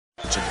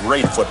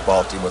great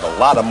football team with a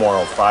lot of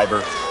moral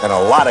fiber and a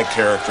lot of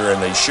character,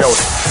 and they showed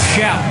it.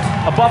 Shout,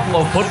 a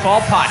Buffalo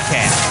football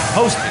podcast,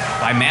 hosted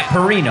by Matt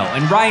Perino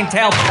and Ryan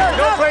Talbot.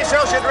 No place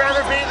else you'd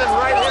rather be than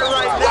right here,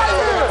 right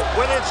now.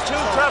 When it's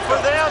too tough for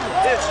them,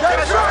 it's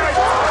just right.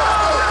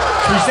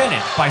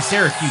 Presented by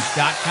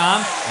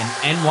Syracuse.com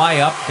and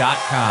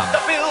NYUp.com.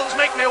 The Bills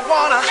make me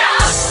wanna.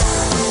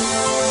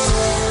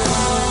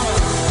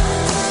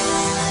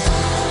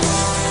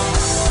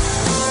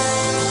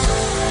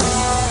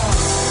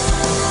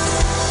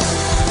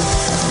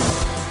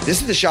 This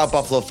is the Shout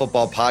Buffalo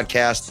Football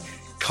Podcast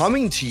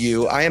coming to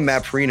you. I am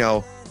Matt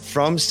Perino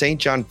from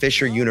St. John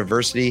Fisher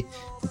University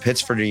in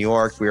Pittsford, New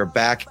York. We are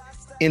back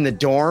in the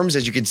dorms.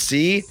 As you can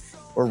see,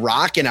 we're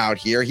rocking out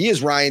here. He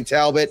is Ryan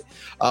Talbot.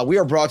 We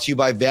are brought to you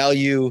by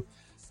Value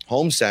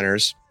Home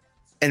Centers.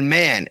 And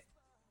man,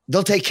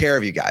 they'll take care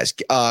of you guys.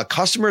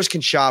 Customers can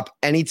shop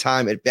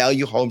anytime at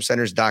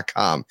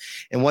valuehomecenters.com.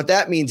 And what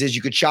that means is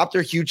you could shop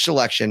their huge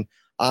selection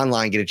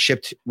online, get it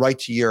shipped right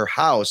to your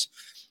house.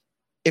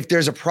 If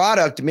there's a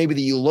product maybe that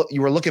you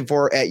were looking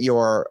for at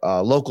your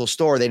local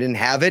store, they didn't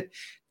have it,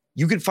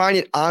 you can find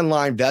it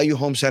online,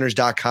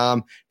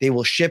 valuehomecenters.com. They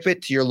will ship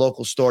it to your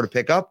local store to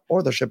pick up,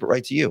 or they'll ship it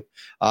right to you.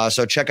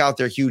 So check out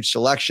their huge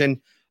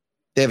selection.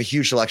 They have a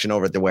huge selection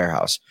over at the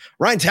warehouse.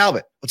 Ryan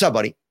Talbot, what's up,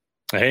 buddy?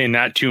 Hey,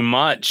 not too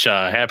much.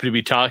 Happy to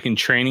be talking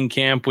training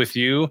camp with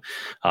you.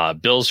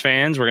 Bills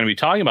fans, we're going to be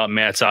talking about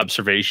Matt's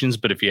observations,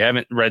 but if you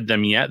haven't read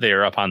them yet, they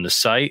are up on the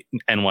site,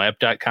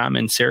 nyup.com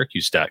and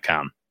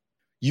Syracuse.com.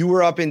 You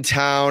were up in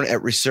town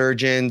at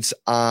Resurgence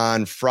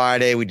on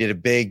Friday. We did a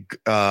big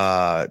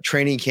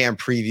training camp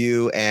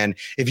preview. And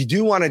if you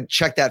do want to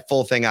check that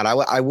full thing out,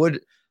 I would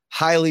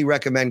highly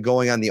recommend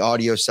going on the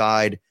audio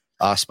side,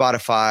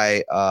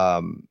 Spotify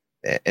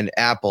and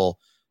Apple.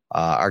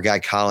 Our guy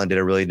Colin did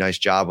a really nice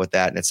job with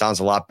that, and it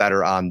sounds a lot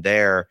better on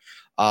there.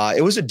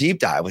 It was a deep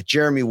dive with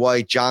Jeremy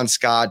White, John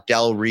Scott,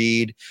 Del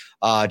Reed,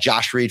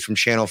 Josh Reed from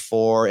Channel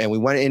 4, and we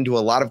went into a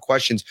lot of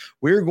questions.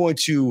 We're going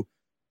to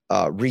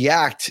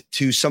react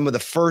to some of the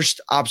first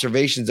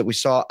observations that we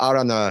saw out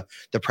on the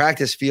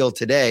practice field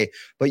today.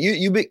 But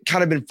you've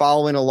kind of been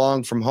following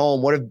along from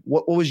home.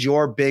 What was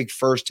your big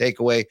first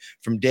takeaway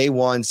from day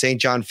one,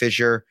 St. John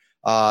Fisher?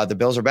 The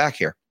Bills are back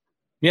here.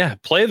 Yeah,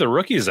 play the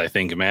rookies, I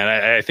think, man.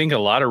 I think a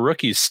lot of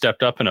rookies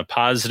stepped up in a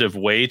positive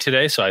way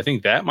today, so I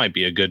think that might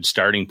be a good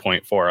starting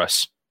point for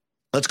us.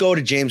 Let's go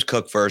to James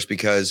Cook first,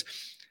 because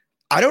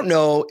I don't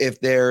know if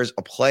there's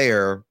a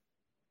player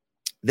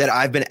that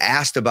I've been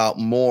asked about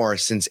more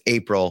since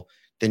April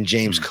than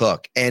James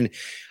Cook. And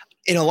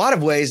in a lot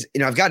of ways,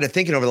 I've gotten to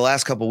thinking over the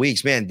last couple of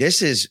weeks, man,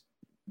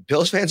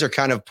 Bills fans are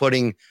kind of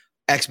putting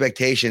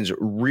expectations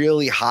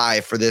really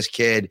high for this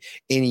kid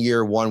in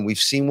year one. We've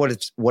seen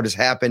what has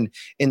happened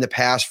in the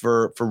past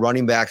for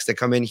running backs that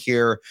come in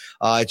here.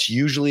 It's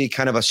usually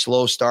kind of a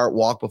slow start,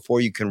 walk before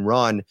you can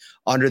run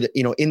under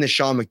in the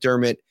Sean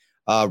McDermott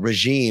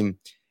regime.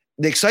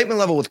 The excitement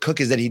level with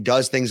Cook is that he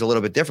does things a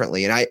little bit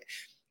differently. And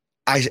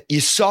you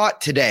saw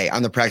it today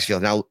on the practice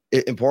field. Now,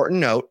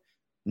 important note,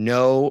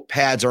 no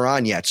pads are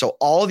on yet. So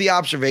all the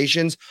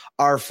observations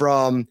are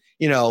from,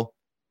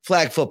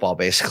 flag football,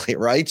 basically,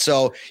 right?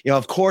 So,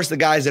 of course, the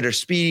guys that are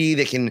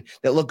speedy,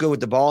 that look good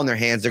with the ball in their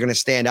hands, they're going to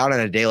stand out on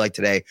a day like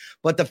today.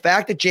 But the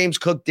fact that James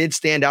Cook did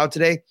stand out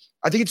today,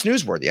 I think it's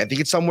newsworthy. I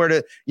think it's somewhere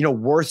to,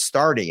 worth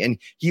starting. And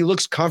he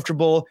looks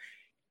comfortable.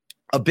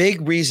 A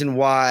big reason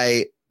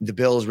why the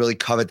Bills really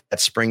covet that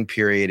spring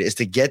period is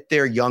to get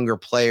their younger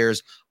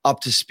players up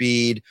to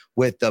speed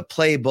with the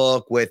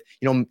playbook, with,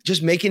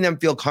 just making them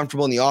feel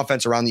comfortable in the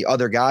offense around the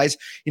other guys.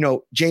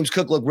 James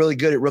Cook looked really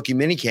good at rookie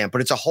minicamp, but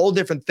it's a whole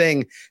different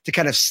thing to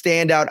kind of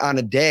stand out on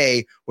a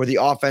day where the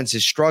offense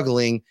is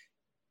struggling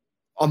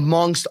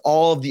amongst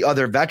all of the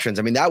other veterans.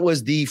 I mean, that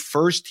was the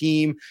first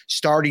team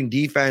starting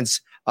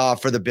defense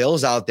for the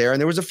Bills out there. And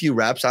there was a few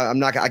reps.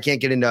 I can't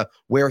get into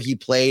where he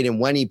played and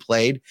when he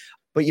played,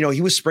 but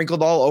he was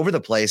sprinkled all over the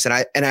place. And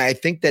I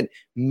think that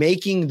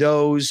making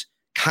those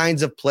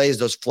kinds of plays,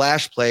 those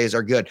flash plays,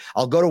 are good.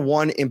 I'll go to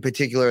one in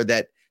particular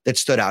that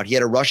stood out. He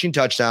had a rushing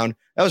touchdown.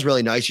 That was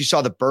really nice. You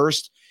saw the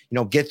burst,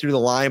 get through the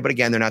line, but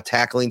again, they're not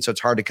tackling, so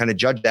it's hard to kind of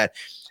judge that.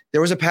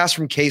 There was a pass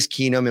from Case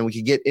Keenum, and we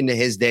could get into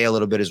his day a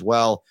little bit as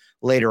well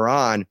later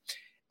on.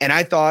 And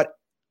I thought,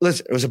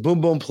 listen, it was a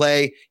boom, boom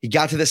play. He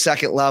got to the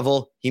second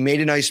level. He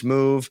made a nice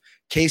move.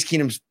 Case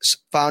Keenum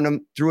found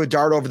him, threw a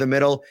dart over the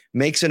middle,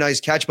 makes a nice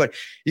catch. But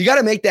you got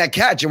to make that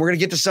catch. And we're going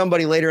to get to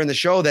somebody later in the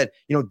show that,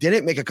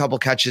 didn't make a couple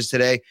catches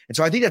today. And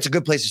so I think that's a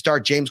good place to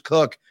start. James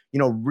Cook,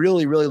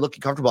 really, really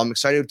looking comfortable. I'm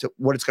excited to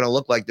what it's going to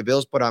look like. The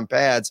Bills put on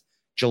pads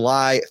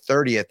July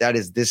 30th. That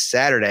is this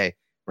Saturday.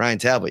 Ryan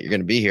Talbot, you're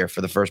going to be here for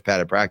the first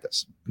padded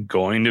practice.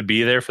 Going to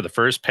be there for the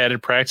first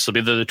padded practice. It'll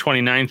be the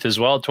 29th as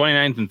well,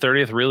 29th and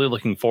 30th. Really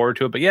looking forward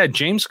to it. But yeah,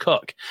 James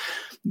Cook,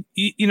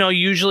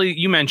 usually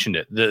you mentioned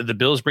it. The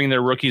Bills bring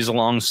their rookies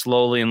along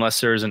slowly unless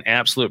there's an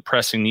absolute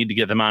pressing need to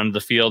get them onto the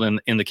field.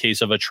 And in the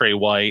case of a Trey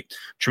White,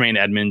 Tremaine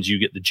Edmonds, you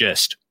get the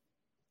gist.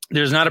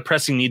 there's not a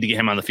pressing need to get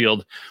him on the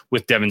field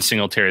with Devin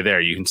Singletary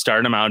there. You can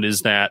start him out as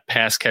that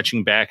pass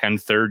catching back on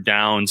third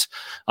downs.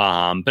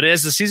 But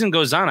as the season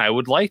goes on, I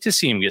would like to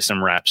see him get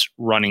some reps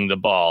running the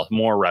ball,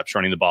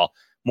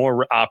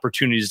 more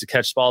opportunities to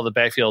catch the ball in the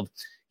backfield.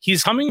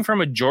 He's coming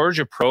from a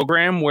Georgia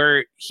program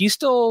where he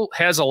still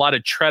has a lot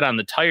of tread on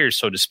the tires,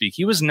 so to speak.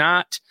 He was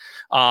not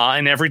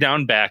an every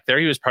down back there.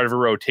 He was part of a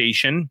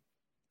rotation.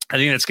 I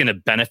think that's going to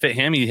benefit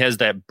him. He has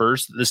that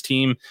burst that this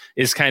team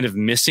is kind of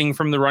missing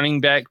from the running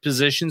back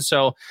position.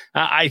 So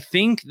I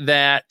think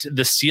that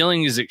the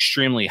ceiling is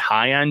extremely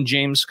high on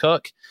James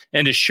Cook.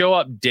 And to show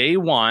up day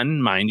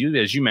one, mind you,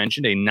 as you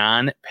mentioned, a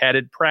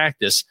non-padded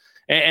practice,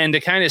 and to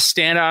kind of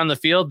stand out on the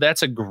field,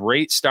 that's a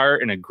great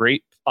start and a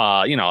great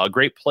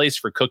place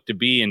for Cook to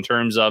be in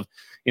terms of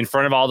in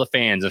front of all the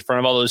fans, in front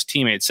of all those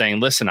teammates saying,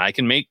 listen, I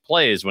can make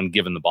plays when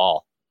given the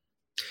ball.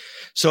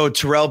 So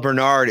Terrell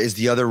Bernard is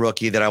the other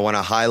rookie that I want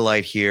to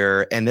highlight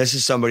here. And this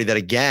is somebody that,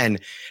 again,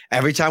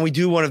 every time we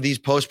do one of these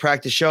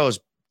post-practice shows,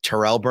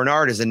 Terrell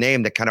Bernard is a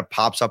name that kind of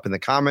pops up in the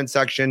comment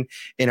section,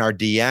 in our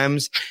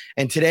DMs.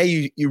 And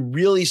today you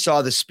really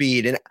saw the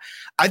speed. And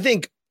I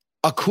think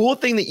a cool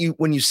thing that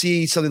when you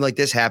see something like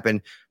this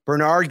happen,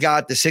 Bernard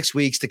got the 6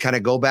 weeks to kind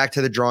of go back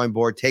to the drawing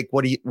board, take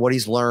what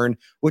he's learned,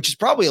 which is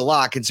probably a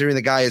lot considering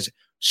the guy is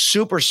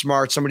super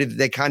smart, somebody that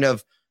they kind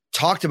of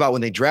talked about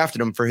when they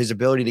drafted him for his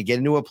ability to get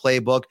into a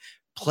playbook,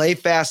 play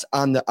fast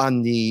on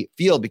the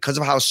field because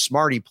of how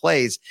smart he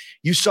plays.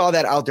 You saw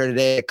that out there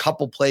today, a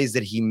couple plays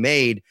that he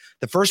made.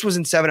 The first was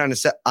in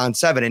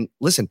 7-on-7. And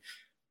listen,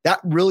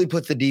 that really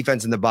puts the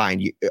defense in the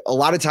bind. A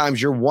lot of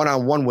times you're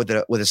one-on-one with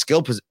a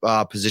skill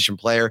position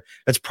player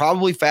that's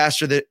probably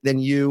faster than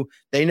you.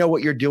 They know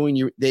what you're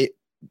doing.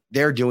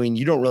 They're doing.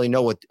 You don't really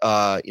know what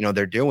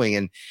they're doing.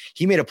 And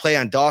he made a play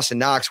on Dawson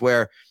Knox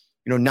where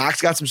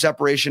Knox got some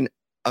separation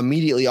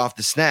immediately off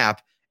the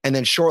snap. And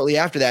then shortly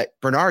after that,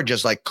 Bernard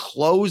just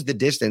closed the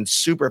distance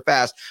super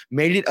fast,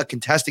 made it a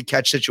contested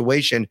catch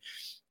situation.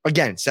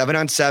 Again,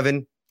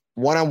 7-on-7,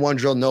 one-on-one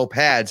drill, no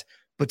pads.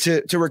 But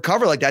to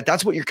recover like that,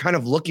 that's what you're kind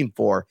of looking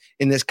for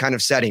in this kind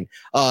of setting.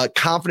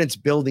 Confidence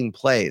building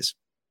plays.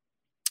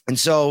 And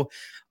so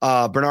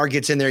Bernard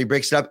gets in there, he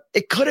breaks it up.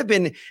 It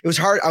was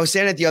hard. I was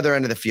standing at the other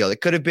end of the field.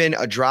 It could have been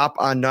a drop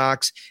on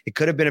Knox. It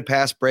could have been a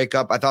pass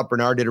breakup. I thought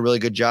Bernard did a really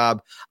good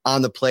job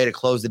on the play to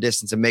close the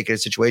distance and make it a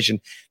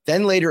situation.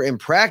 Then later in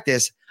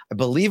practice, I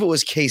believe it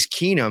was Case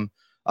Keenum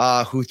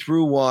who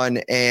threw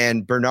one,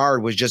 and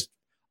Bernard was just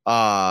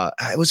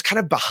it was kind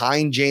of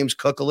behind James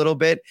Cook a little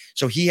bit.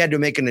 So he had to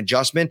make an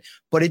adjustment.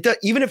 But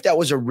even if that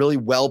was a really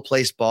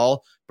well-placed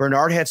ball,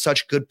 Bernard had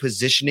such good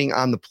positioning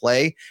on the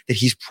play that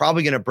he's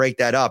probably going to break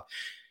that up.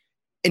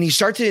 And you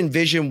start to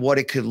envision what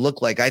it could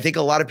look like. I think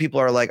a lot of people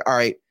are like, all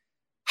right,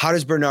 how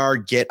does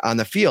Bernard get on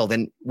the field?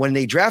 And when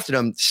they drafted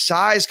him,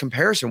 size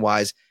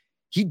comparison-wise,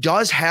 he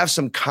does have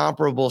some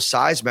comparable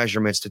size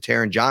measurements to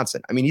Taron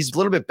Johnson. I mean, he's a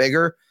little bit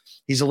bigger.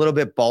 He's a little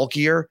bit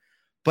bulkier.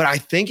 But I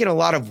think in a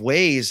lot of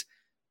ways,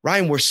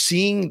 Ryan, we're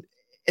seeing,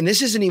 and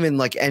this isn't even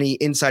any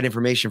inside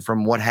information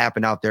from what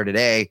happened out there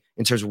today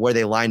in terms of where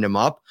they lined him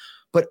up.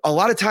 But a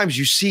lot of times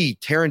you see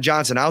Taron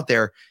Johnson out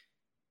there.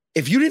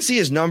 If you didn't see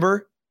his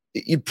number,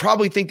 you'd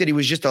probably think that he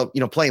was just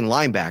playing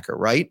linebacker,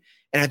 right?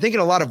 And I think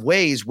in a lot of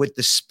ways, with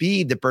the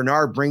speed that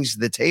Bernard brings to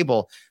the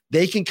table,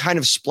 they can kind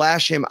of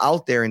splash him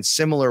out there in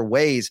similar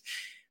ways.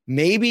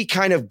 Maybe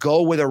kind of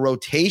go with a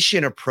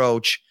rotation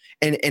approach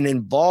and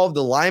involve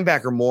the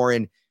linebacker more.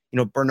 And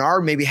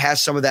Bernard maybe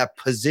has some of that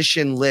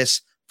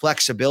positionless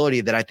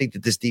flexibility that I think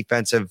that this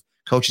defensive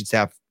coaching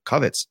staff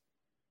covets.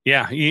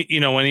 Yeah,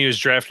 when he was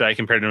drafted, I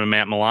compared him to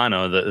Matt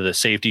Milano, the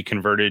safety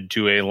converted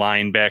to a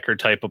linebacker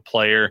type of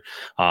player,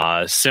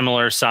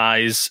 similar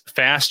size,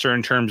 faster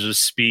in terms of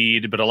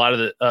speed, but a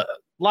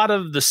lot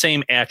of the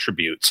same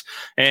attributes.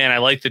 And I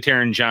like the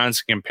Taron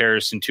Johnson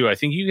comparison too. I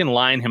think you can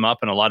line him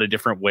up in a lot of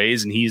different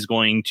ways, and he's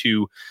going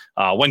to,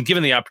 when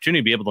given the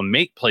opportunity, be able to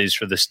make plays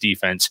for this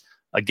defense.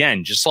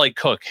 Again, just like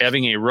Cook,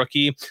 having a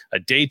rookie, a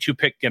day 2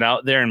 pick, get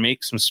out there and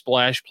make some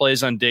splash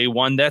plays on day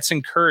 1, that's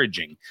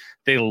encouraging.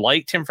 They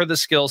liked him for the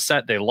skill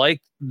set. They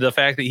liked the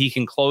fact that he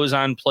can close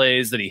on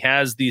plays, that he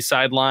has the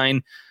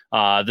sideline,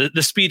 the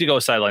speed to go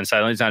sideline.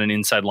 He's not an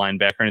inside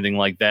linebacker or anything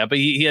like that, but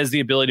he has the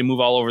ability to move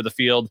all over the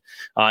field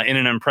in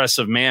an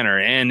impressive manner.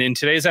 And in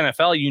today's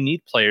NFL, you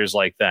need players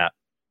like that.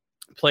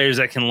 Players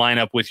that can line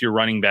up with your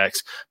running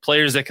backs,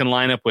 players that can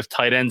line up with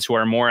tight ends who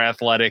are more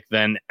athletic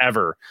than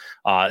ever.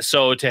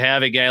 So to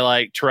have a guy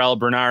like Terrell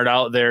Bernard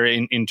out there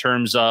in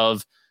terms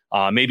of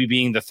maybe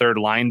being the third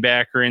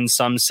linebacker in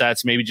some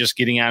sets, maybe just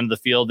getting onto the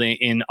field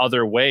in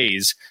other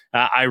ways,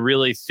 I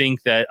really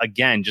think that,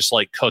 again, just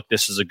like Cook,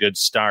 this is a good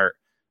start.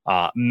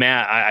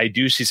 Matt, I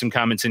do see some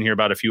comments in here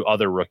about a few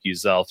other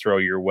rookies that I'll throw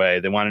your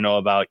way. They want to know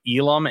about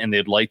Elam, and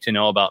they'd like to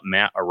know about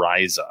Matt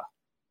Ariza.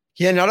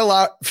 Yeah, not a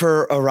lot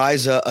for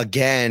Ariza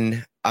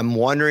again. I'm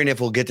wondering if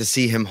we'll get to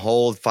see him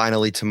hold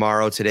finally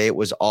tomorrow. Today it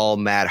was all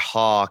Matt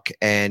Hawk,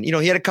 and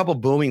he had a couple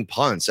booming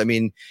punts. I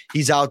mean,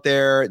 he's out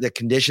there. The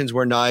conditions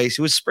were nice.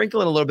 He was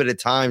sprinkling a little bit at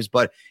times,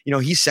 but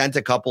he sent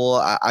a couple.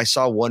 I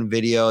saw one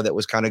video that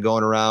was kind of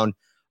going around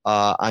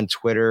on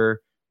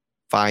Twitter.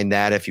 Find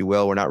that, if you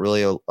will. We're not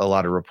really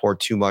allowed to report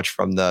too much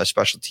from the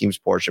special teams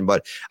portion,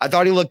 but I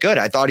thought he looked good.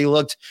 I thought he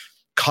looked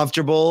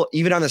comfortable,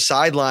 even on the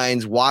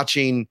sidelines,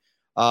 watching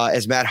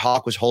as Matt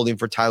Hawk was holding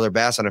for Tyler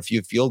Bass on a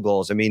few field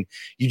goals. I mean,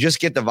 you just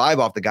get the vibe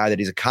off the guy that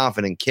he's a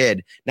confident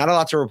kid. Not a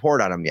lot to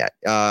report on him yet,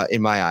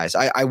 in my eyes.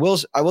 I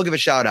will give a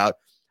shout out.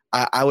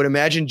 I would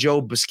imagine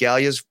Joe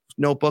Buscalia's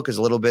notebook is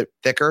a little bit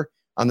thicker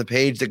on the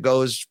page that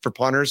goes for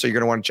punters, so you're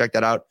going to want to check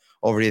that out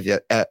over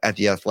at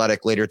the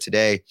Athletic later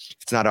today. If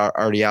it's not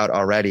already out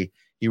already,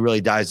 he really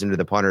dives into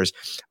the punters.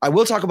 I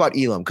will talk about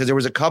Elam because there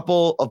was a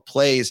couple of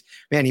plays.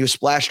 Man, he was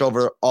splashed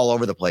all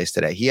over the place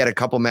today. He had a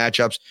couple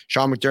matchups.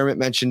 Sean McDermott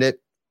mentioned it.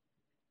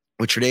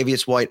 With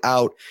Tre'Davious White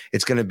out,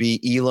 it's going to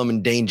be Elam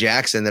and Dane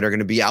Jackson that are going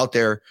to be out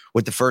there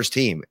with the first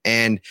team.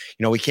 And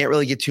we can't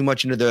really get too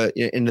much into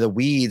the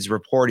weeds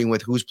reporting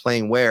with who's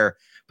playing where.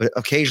 But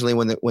occasionally,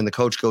 when the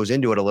coach goes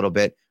into it a little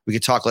bit, we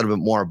could talk a little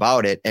bit more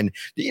about it. And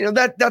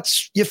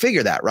that's you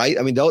figure that, right?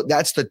 I mean,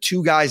 that's the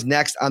two guys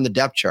next on the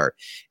depth chart.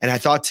 And I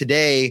thought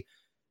today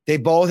they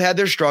both had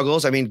their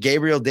struggles. I mean,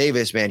 Gabriel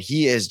Davis, man,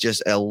 he is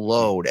just a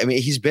load. I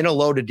mean, he's been a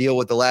load to deal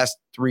with the last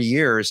 3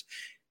 years,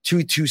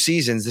 two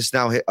seasons. This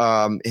now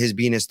his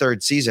being his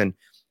third season.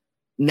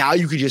 Now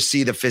you could just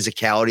see the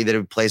physicality that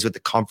he plays with,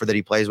 the comfort that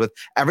he plays with.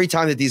 Every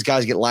time that these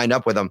guys get lined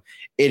up with him,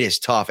 it is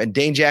tough. And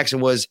Dane Jackson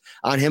was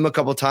on him a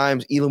couple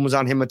times. Elam was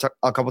on him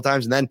a couple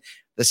times. And then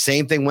the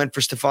same thing went for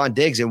Stephon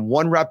Diggs. In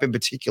one rep in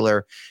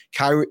particular,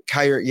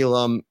 Kaiir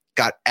Elam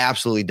got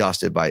absolutely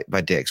dusted by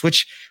Diggs,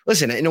 which,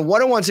 listen, in a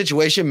one-on-one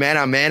situation, man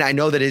on man, I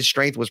know that his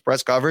strength was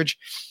press coverage.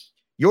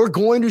 You're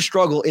going to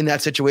struggle in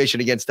that situation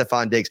against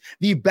Stephon Diggs.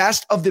 The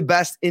best of the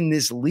best in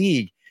this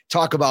league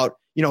talk about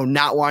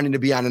not wanting to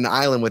be on an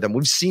island with him.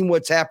 We've seen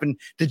what's happened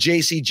to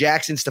J.C.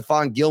 Jackson,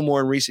 Stephon Gilmore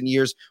in recent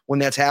years when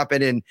that's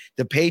happened. And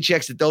the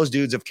paychecks that those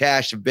dudes have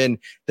cashed have been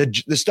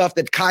the stuff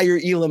that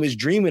Kaiir Elam is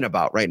dreaming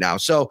about right now.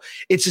 So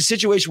it's a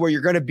situation where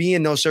you're going to be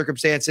in those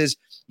circumstances.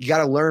 You got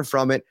to learn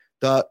from it.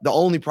 The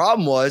only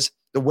problem was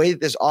the way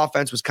that this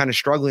offense was kind of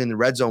struggling in the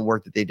red zone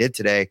work that they did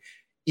today.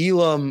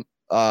 Elam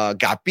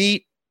got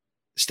beat.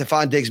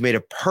 Stephon Diggs made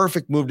a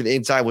perfect move to the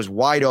inside, was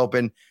wide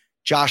open.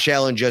 Josh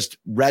Allen just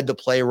read the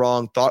play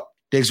wrong, thought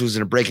Diggs was going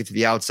to break it to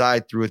the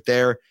outside, threw it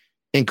there,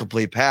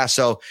 incomplete pass.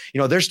 So,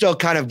 they're still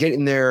kind of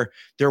getting their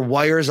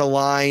wires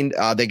aligned.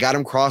 They got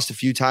him crossed a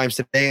few times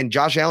today, and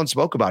Josh Allen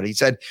spoke about it. He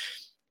said,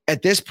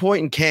 at this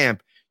point in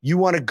camp, you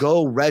want to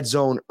go red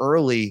zone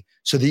early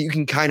so that you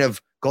can kind of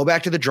go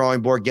back to the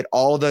drawing board, get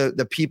all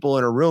the people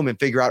in a room and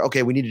figure out,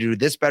 okay, we need to do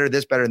this better,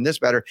 and this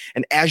better.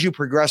 And as you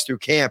progress through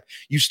camp,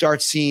 you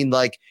start seeing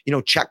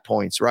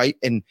checkpoints, right?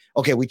 And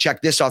okay, we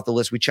check this off the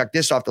list. We check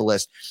this off the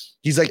list.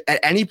 He's like, at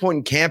any point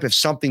in camp, if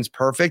something's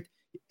perfect,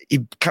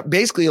 he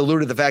basically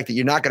alluded to the fact that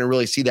you're not going to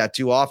really see that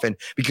too often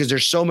because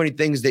there's so many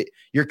things that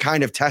you're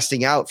kind of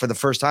testing out for the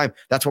first time.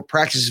 That's what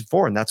practice is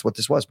for. And that's what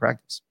this was,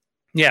 practice.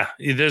 Yeah,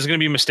 there's going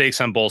to be mistakes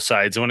on both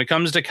sides. And when it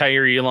comes to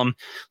Kaiir Elam,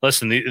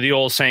 listen, the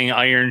old saying,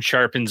 iron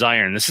sharpens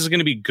iron. This is going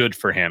to be good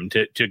for him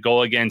to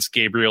go against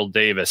Gabriel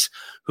Davis,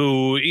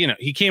 who,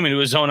 he came into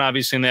his own,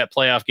 obviously, in that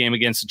playoff game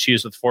against the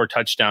Chiefs with 4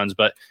 touchdowns,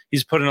 but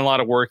he's put in a lot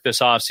of work this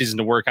offseason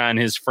to work on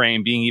his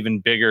frame, being even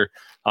bigger,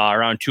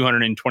 around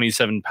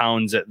 227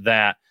 pounds at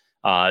that.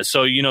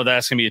 So,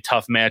 that's going to be a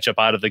tough matchup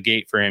out of the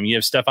gate for him. You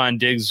have Stephon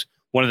Diggs,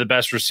 one of the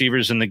best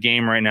receivers in the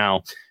game right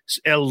now.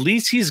 At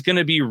least he's going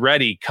to be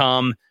ready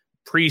come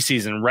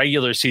preseason,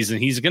 regular season.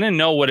 He's going to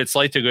know what it's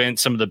like to go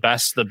against some of the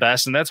best,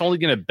 and that's only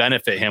going to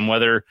benefit him,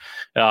 whether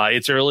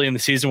it's early in the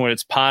season when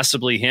it's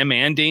possibly him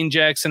and Dane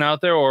Jackson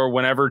out there, or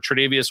whenever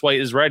Tre'Davious White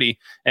is ready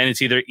and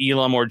it's either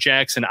Elam or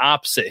Jackson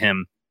opposite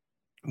him.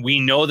 We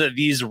know that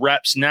these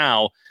reps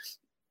now,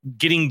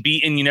 getting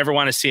beaten, you never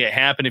want to see it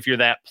happen if you're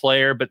that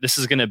player, but this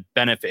is going to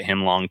benefit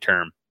him long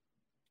term.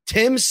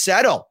 Tim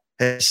Settle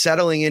is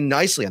settling in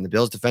nicely on the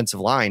Bills defensive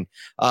line.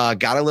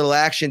 Got a little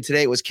action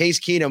today. It was Case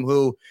Keenum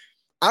who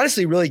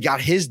honestly really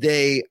got his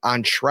day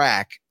on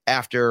track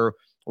after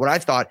what I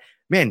thought,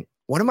 man,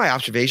 one of my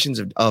observations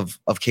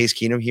of Case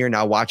Keenum here,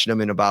 now watching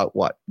him in about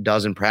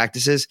dozen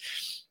practices,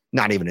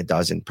 not even a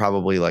dozen,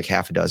 probably like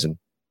half a dozen.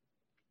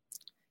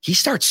 He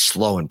starts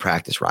slow in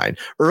practice, Ryan.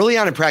 Early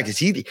on in practice,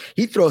 he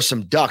throws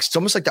some ducks. It's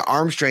almost like the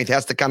arm strength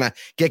has to kind of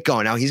get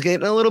going. Now he's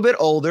getting a little bit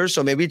older,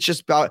 so maybe it's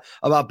just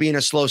about being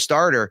a slow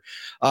starter.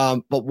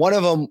 But one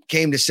of them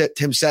came to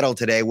Tim Settle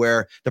today,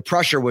 where the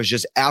pressure was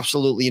just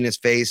absolutely in his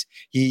face.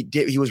 He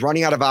was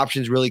running out of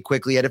options really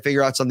quickly. He had to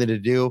figure out something to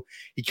do.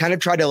 He kind of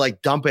tried to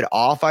dump it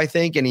off, I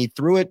think, and he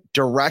threw it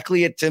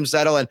directly at Tim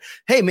Settle. And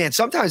hey, man,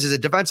 sometimes as a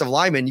defensive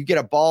lineman, you get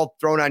a ball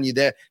thrown on you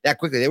that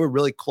quickly. They were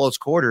really close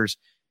quarters.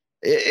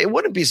 It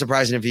wouldn't be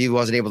surprising if he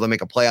wasn't able to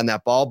make a play on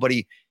that ball, but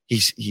he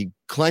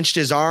clenched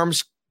his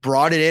arms,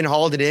 brought it in,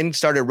 hauled it in,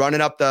 started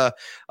running up the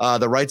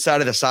right side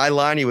of the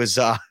sideline. He was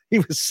He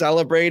was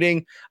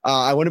celebrating.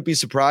 I wouldn't be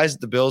surprised if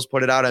the Bills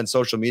put it out on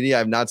social media.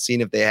 I've not seen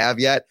if they have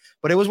yet,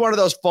 but it was one of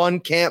those fun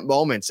camp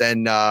moments.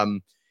 And,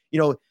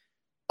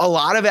 a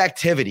lot of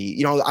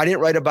activity. I didn't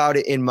write about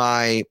it in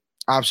my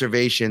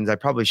observations. I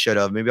probably should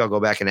have. Maybe I'll go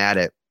back and add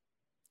it.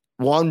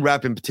 One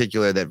rep in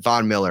particular that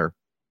Von Miller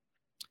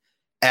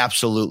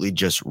absolutely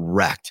just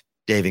wrecked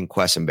David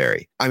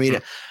Quessenberry. I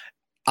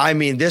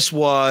mean, this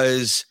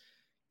was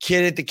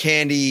kid at the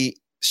candy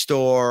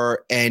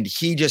store, and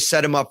he just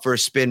set him up for a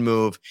spin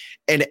move.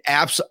 And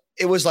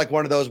it was like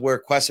one of those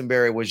where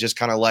Quessenberry was just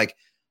kind of like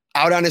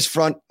out on his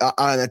front,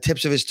 on the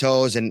tips of his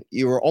toes, and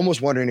you were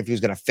almost wondering if he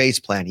was going to face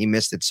plant. He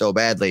missed it so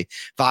badly.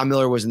 Von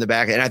Miller was in the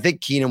back, and I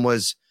think Keenum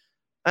was.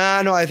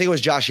 No, I think it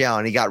was Josh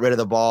Allen. He got rid of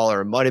the ball,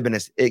 or it might have been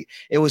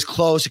it was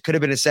close. It could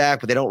have been a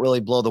sack, but they don't really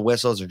blow the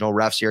whistles. There's no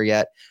refs here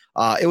yet.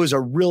 It was a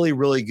really,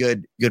 really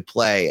good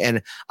play.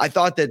 And I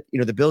thought that,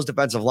 the Bills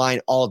defensive line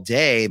all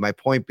day, my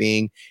point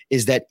being,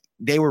 is that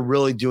they were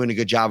really doing a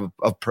good job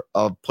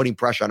of putting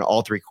pressure on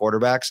all three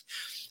quarterbacks.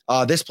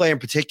 This play in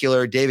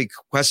particular, David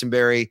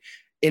Quessenberry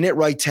in at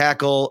right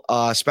tackle.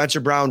 Spencer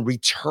Brown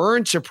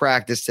returned to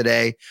practice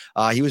today.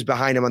 He was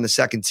behind him on the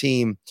second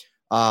team.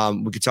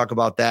 We could talk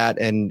about that.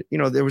 And,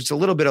 there was a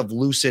little bit of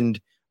loosened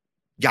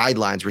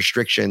guidelines,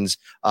 restrictions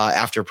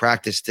after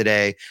practice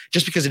today,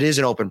 just because it is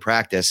an open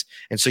practice.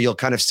 And so you'll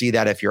kind of see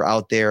that if you're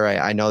out there.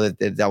 I know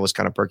that was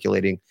kind of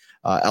percolating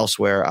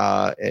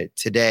elsewhere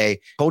today.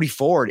 Cody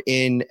Ford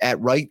in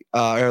at right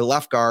or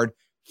left guard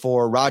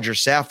for Roger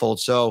Saffold.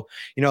 So,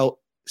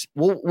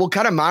 we'll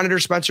kind of monitor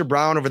Spencer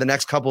Brown over the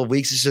next couple of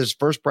weeks. This is his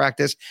first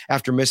practice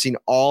after missing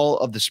all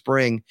of the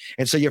spring.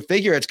 And so you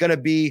figure it's going to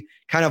be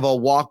kind of a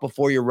walk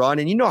before you run.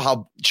 And you know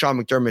how Sean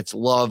McDermott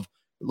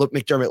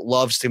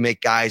loves to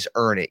make guys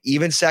earn it.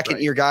 Even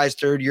second-year guys,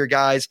 third-year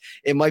guys,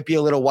 it might be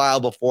a little while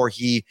before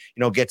he,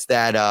 gets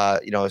that,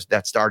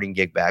 that starting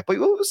gig back. But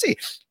we'll see.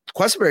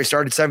 Quessenberry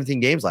started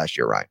 17 games last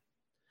year, Ryan.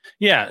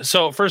 Yeah.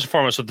 So first and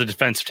foremost, with the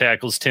defensive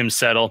tackles, Tim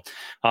Settle.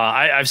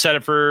 I've said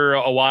it for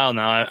a while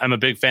now. I'm a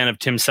big fan of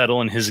Tim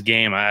Settle and his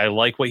game. I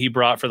like what he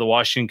brought for the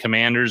Washington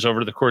Commanders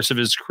over the course of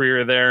his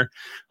career there.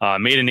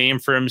 Made a name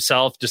for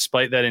himself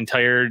despite that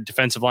entire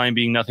defensive line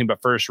being nothing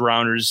but first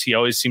rounders. He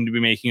always seemed to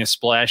be making a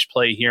splash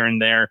play here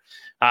and there.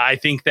 I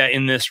think that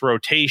in this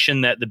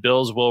rotation that the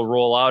Bills will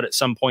roll out at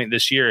some point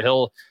this year,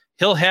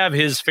 he'll have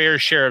his fair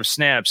share of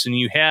snaps, and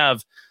you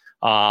have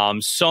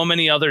so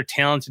many other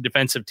talented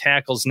defensive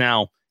tackles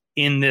now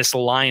in this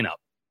lineup.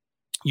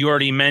 You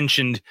already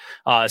mentioned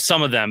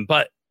some of them,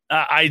 but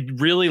I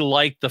really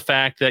like the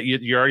fact that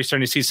you're already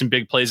starting to see some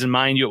big plays. And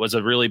mind you, it was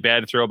a really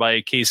bad throw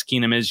by Case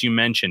Keenum, as you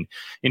mentioned.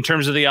 In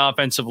terms of the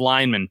offensive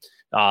lineman,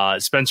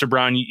 Spencer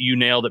Brown, you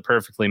nailed it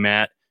perfectly,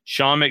 Matt.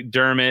 Sean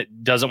McDermott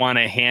doesn't want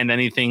to hand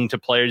anything to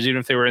players,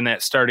 even if they were in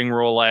that starting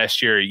role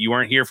last year. You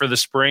weren't here for the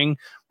spring.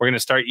 We're going to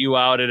start you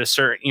out at a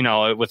certain,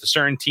 with a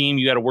certain team.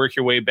 You got to work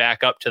your way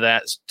back up to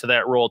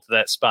that role, to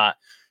that spot.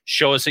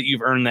 Show us that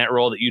you've earned that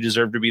role, that you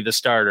deserve to be the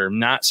starter. I'm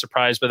not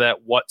surprised by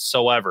that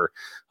whatsoever.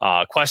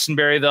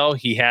 Quessenberry, though,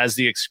 he has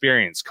the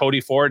experience. Cody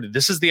Ford,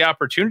 this is the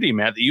opportunity,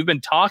 Matt, that you've been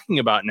talking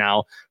about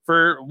now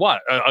for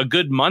a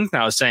good month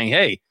now, saying,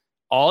 hey,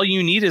 all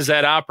you need is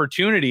that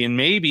opportunity, and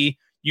maybe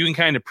you can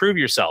kind of prove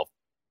yourself.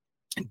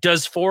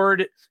 Does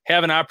Ford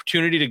have an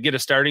opportunity to get a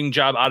starting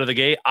job out of the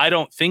gate? I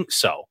don't think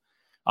so.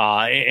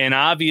 And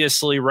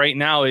obviously right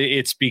now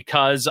it's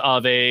because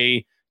of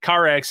a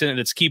car accident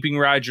that's keeping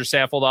Roger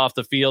Saffold off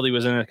the field. He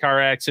was in a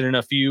car accident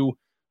a few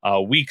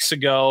weeks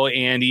ago,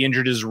 and he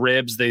injured his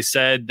ribs. They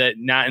said that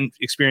not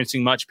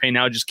experiencing much pain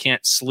now, just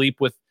can't sleep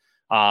with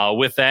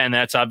that, and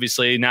that's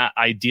obviously not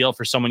ideal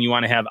for someone you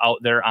want to have out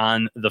there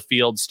on the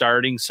field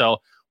starting. So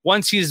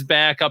once he's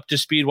back up to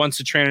speed, once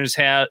the trainers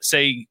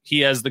say he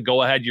has the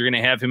go-ahead, you're going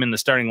to have him in the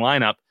starting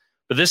lineup.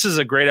 But this is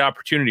a great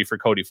opportunity for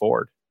Cody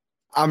Ford.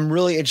 I'm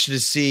really interested to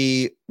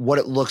see what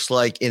it looks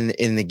like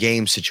in the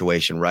game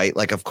situation, right?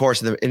 Like, of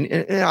course,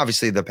 and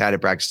obviously the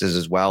padded practices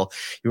as well.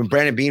 Even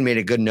Brandon Beane made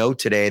a good note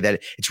today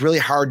that it's really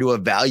hard to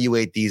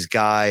evaluate these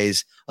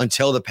guys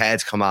until the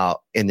pads come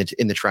out in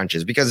the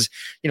trenches, because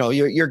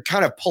you're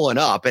kind of pulling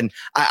up. And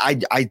I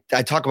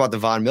talk about the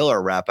Von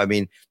Miller rep. I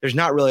mean, there's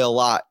not really a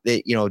lot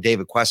that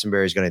David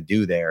Quessenberry is going to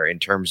do there in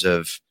terms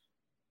of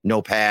no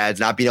pads,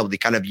 not being able to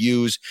kind of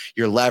use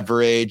your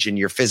leverage and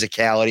your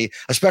physicality,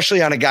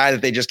 especially on a guy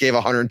that they just gave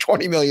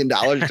 $120 million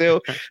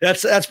to.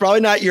 That's probably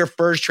not your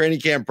first training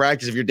camp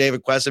practice if you're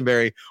David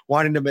Quessenberry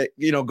wanting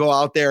to go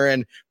out there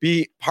and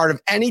be part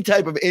of any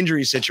type of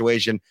injury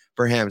situation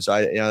for him. So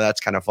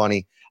that's kind of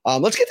funny.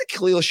 Let's get to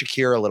Khalil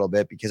Shakir a little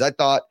bit, because I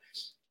thought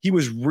he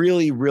was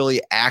really,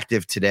 really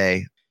active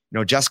today.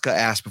 Jessica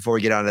asked before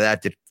we get onto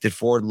that, did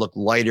Ford look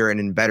lighter and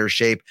in better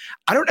shape?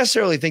 I don't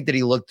necessarily think that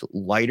he looked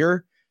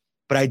lighter,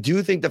 but I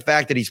do think the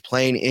fact that he's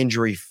playing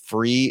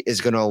injury-free is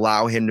going to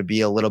allow him to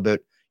be a little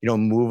bit,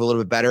 move a little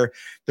bit better.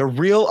 The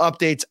real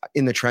updates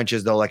in the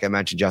trenches, though, like I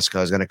mentioned, Jessica,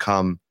 is going to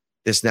come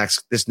this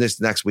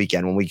next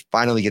weekend when we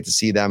finally get to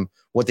see them,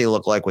 what they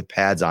look like with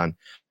pads on.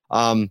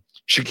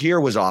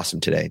 Shakir was awesome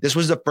today. This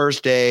was the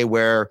first day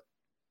where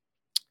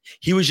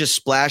he was just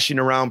splashing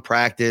around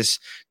practice,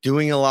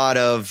 doing a lot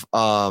of,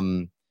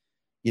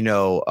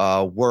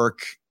 work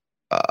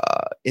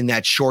in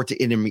that short to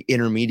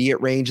intermediate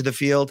range of the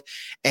field.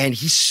 And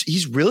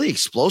he's really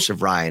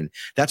explosive, Ryan.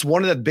 That's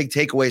one of the big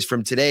takeaways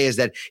from today is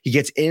that he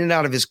gets in and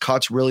out of his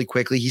cuts really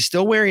quickly. He's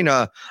still wearing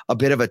a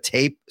bit of a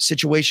tape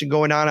situation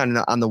going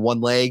on the one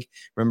leg.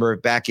 Remember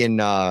back in,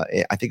 I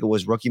think it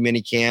was rookie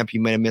mini camp, he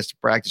might have missed a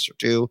practice or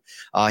two.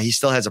 He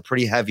still has a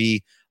pretty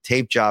heavy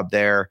tape job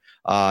there.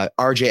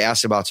 RJ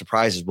asked about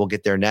surprises. We'll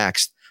get there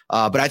next.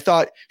 But I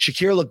thought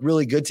Shakir looked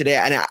really good today.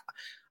 And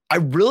I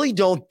really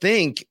don't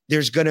think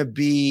there's going to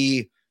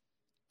be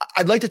 –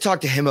 I'd like to talk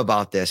to him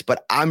about this,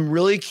 but I'm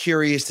really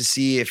curious to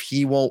see if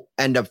he won't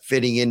end up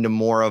fitting into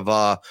more of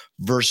a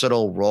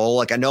versatile role.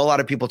 Like I know a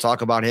lot of people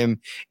talk about him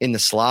in the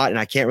slot, and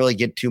I can't really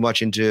get too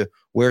much into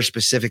where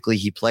specifically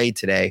he played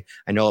today.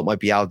 I know it might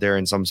be out there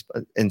in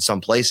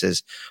some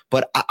places,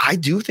 but I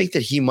do think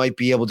that he might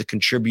be able to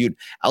contribute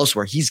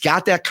elsewhere. He's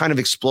got that kind of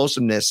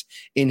explosiveness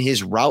in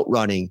his route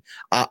running.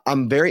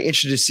 I'm very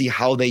interested to see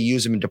how they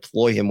use him and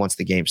deploy him once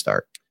the game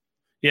starts.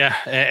 Yeah,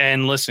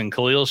 and listen,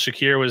 Khalil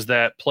Shakir was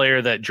that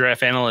player that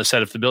draft analysts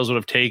said if the Bills would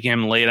have taken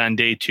him late on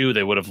day 2,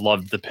 they would have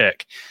loved the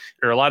pick.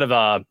 Or a lot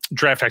of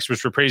draft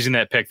experts were praising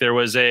that pick. There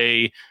was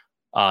a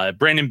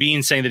Brandon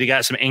Beane saying that he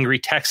got some angry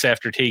texts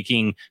after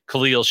taking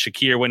Khalil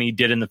Shakir when he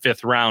did in the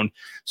 5th round.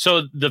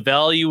 So the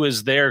value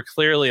is there.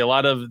 Clearly, a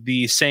lot of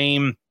the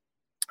same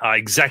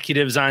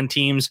executives on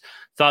teams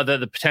thought that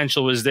the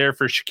potential was there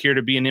for Shakir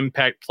to be an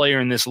impact player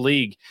in this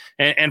league.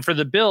 And for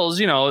the Bills,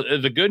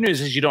 the good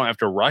news is you don't have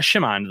to rush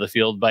him onto the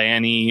field by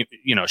any,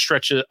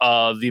 stretch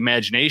of the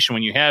imagination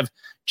when you have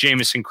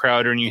Jamison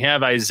Crowder and you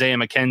have Isaiah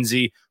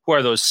McKenzie, who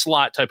are those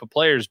slot type of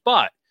players.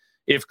 But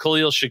if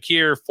Khalil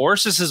Shakir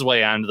forces his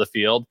way onto the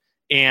field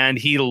and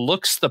he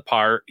looks the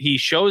part, he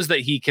shows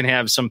that he can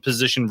have some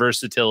position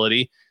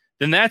versatility,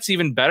 then that's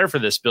even better for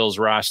this Bills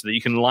roster, that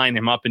you can line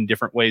him up in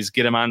different ways,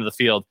 get him onto the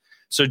field.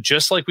 So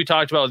just like we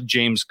talked about with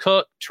James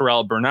Cook,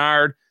 Terrell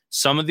Bernard,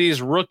 some of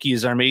these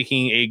rookies are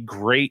making a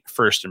great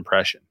first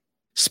impression.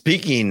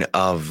 Speaking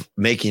of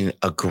making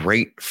a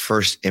great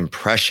first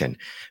impression,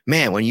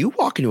 man, when you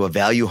walk into a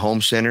Value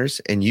Home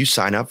Centers and you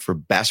sign up for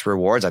Best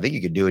Rewards, I think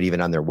you could do it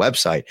even on their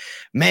website,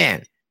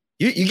 man,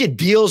 you get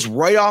deals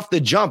right off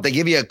the jump. They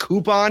give you a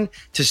coupon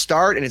to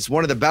start, and it's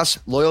one of the best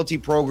loyalty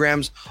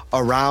programs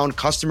around.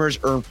 Customers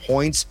earn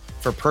points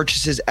for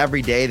purchases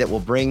every day that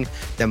will bring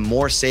them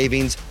more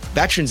savings.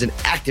 Veterans and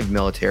active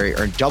military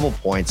earn double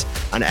points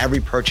on every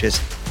purchase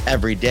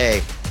every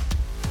day.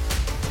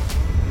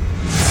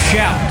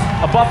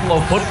 Shout, a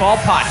Buffalo football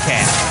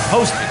podcast,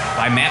 hosted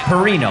by Matt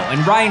Perino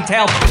and Ryan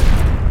Talbot.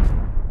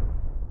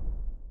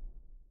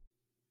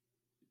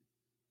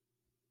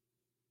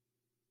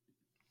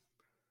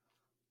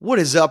 What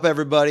is up,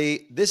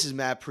 everybody? This is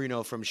Matt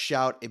Perino from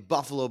Shout, a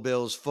Buffalo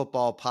Bills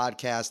football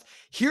podcast,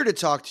 here to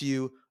talk to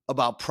you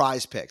about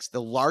Prize Picks,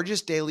 the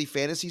largest daily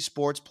fantasy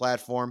sports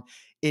platform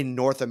in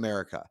North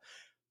America.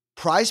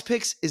 Prize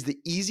Picks is the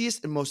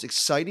easiest and most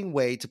exciting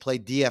way to play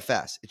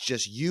DFS. It's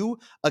just you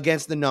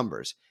against the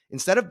numbers.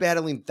 Instead of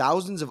battling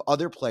thousands of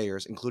other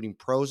players, including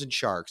pros and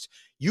sharks,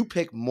 you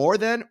pick more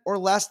than or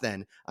less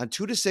than on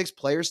 2 to 6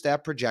 player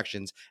stat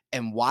projections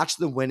and watch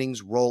the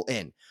winnings roll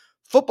in.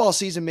 Football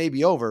season may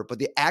be over, but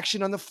the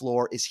action on the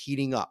floor is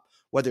heating up.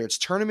 Whether it's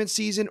tournament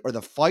season or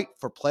the fight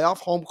for playoff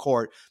home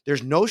court,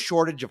 there's no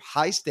shortage of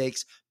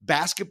high-stakes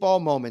basketball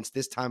moments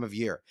this time of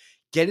year.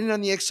 Get in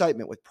on the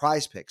excitement with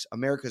Prize Picks,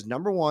 America's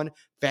 #1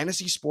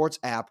 fantasy sports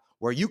app,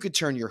 where you could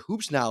turn your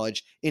hoops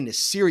knowledge into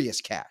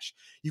serious cash.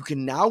 You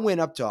can now win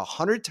up to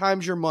 100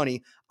 times your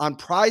money on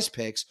Prize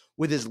Picks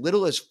with as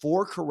little as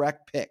 4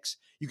 correct picks.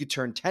 You could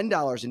turn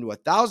 $10 into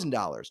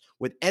 $1,000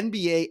 with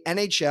NBA,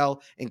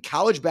 NHL, and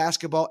college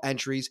basketball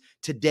entries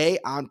today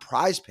on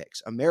Prize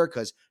Picks,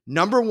 America's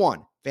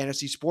 #1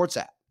 fantasy sports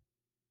app.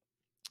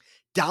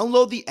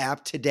 Download the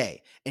app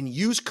today and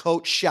use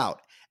code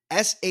SHOUT,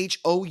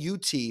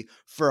 SHOUT,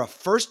 for a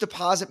first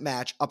deposit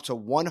match up to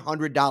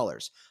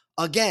 $100.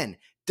 Again,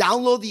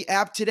 download the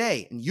app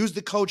today and use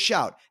the code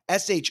SHOUT,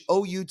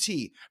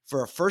 SHOUT,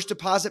 for a first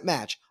deposit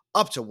match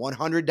up to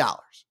 $100.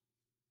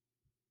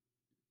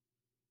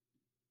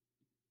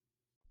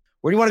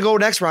 Where do you want to go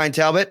next, Ryan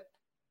Talbot?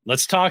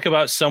 Let's talk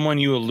about someone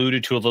you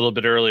alluded to a little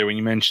bit earlier when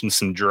you mentioned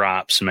some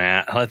drops,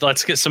 Matt.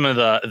 Let's get some of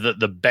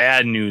the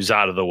bad news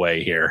out of the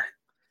way here.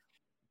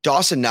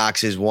 Dawson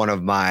Knox is one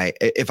of my,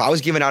 if I was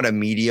giving out a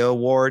media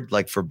award,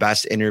 like for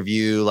best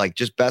interview, like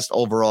just best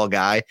overall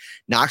guy,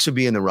 Knox would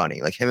be in the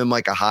running. Like him and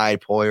Micah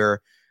Hyde, Poyer,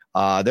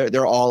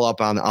 they're all up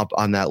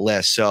on that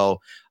list. So,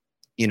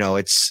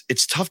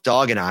 it's tough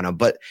dogging on him,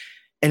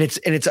 and it's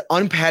an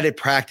unpadded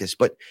practice,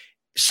 but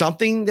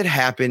something that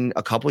happened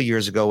a couple of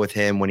years ago with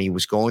him when he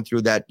was going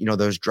through that,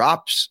 those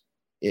drops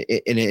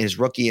in his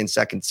rookie and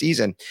second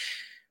season,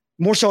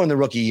 more so in the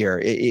rookie year,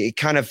 it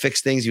kind of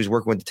fixed things. He was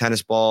working with the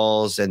tennis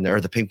balls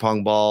or the ping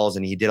pong balls,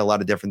 and he did a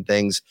lot of different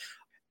things.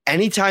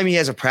 Anytime he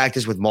has a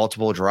practice with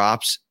multiple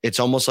drops, it's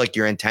almost like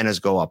your antennas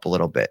go up a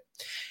little bit.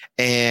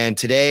 And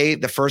today,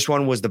 the first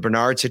one was the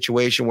Bernard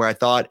situation where I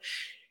thought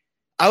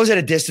I was at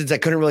a distance. I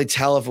couldn't really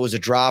tell if it was a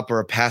drop or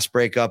a pass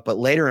breakup, but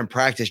later in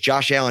practice,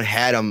 Josh Allen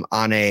had him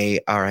on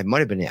it might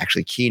have been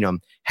actually Keenum,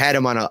 had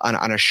him on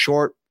a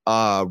short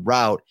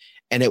route,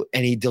 and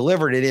he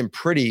delivered it in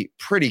pretty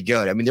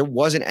good. I mean, there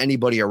wasn't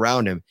anybody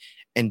around him,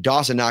 and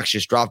Dawson Knox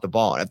just dropped the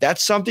ball. And if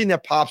that's something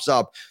that pops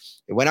up,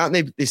 it went out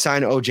and they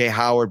signed O.J.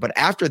 Howard, but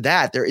after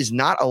that, there is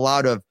not a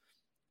lot of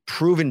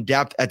proven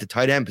depth at the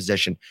tight end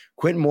position.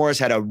 Quentin Morris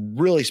had a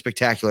really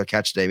spectacular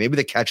catch today, maybe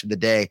the catch of the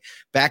day,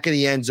 back in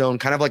the end zone,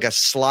 kind of like a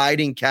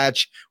sliding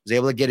catch, was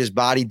able to get his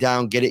body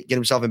down, get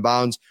himself in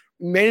bounds,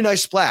 made a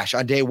nice splash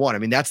on day one. I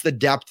mean, that's the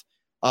depth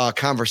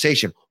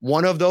conversation.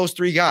 One of those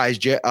three guys,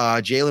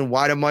 Jalen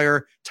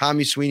Weidemeyer,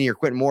 Tommy Sweeney, or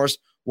Quentin Morris,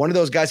 one of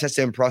those guys has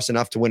to impress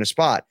enough to win a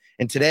spot.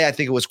 And today, I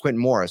think it was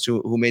Quentin Morris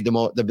who made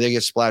the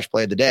biggest splash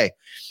play of the day.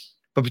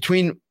 But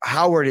between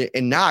Howard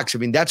and Knox, I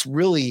mean, that's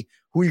really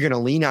who you're going to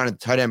lean on at the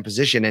tight end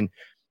position. And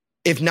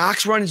if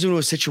Knox runs into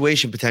a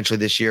situation potentially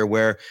this year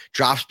where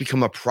drops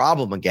become a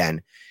problem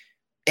again,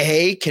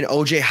 can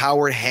O.J.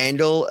 Howard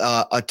handle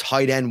a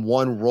tight end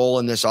one role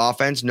in this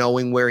offense,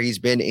 knowing where he's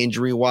been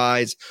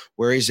injury-wise,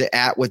 where he's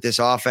at with this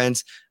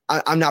offense?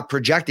 I'm not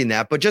projecting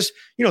that, but just,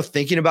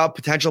 thinking about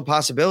potential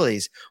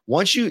possibilities.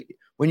 When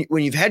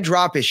you've had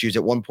drop issues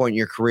at one point in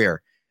your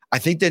career, I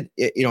think that,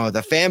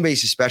 the fan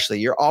base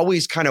especially, you're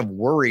always kind of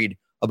worried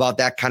about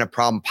that kind of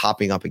problem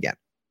popping up again.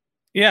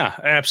 Yeah,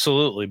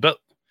 absolutely. But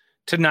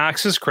to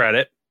Knox's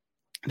credit,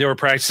 there were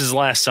practices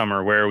last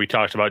summer where we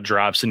talked about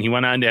drops, and he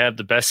went on to have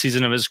the best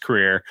season of his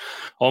career,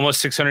 almost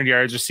 600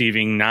 yards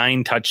receiving,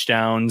 9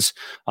 touchdowns.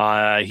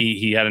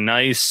 He had a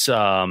nice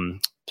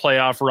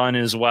playoff run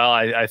as well.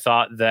 I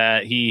thought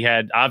that he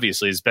had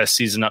obviously his best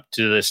season up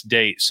to this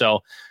date.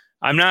 So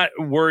I'm not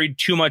worried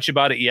too much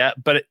about it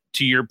yet, but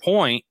to your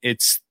point,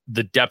 it's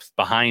the depth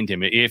behind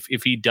him.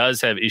 If he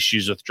does have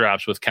issues with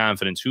drops, with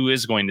confidence, who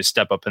is going to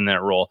step up in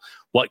that role?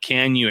 What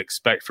can you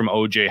expect from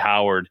O.J.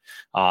 Howard,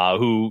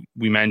 who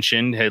we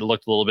mentioned had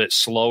looked a little bit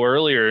slow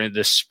earlier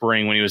this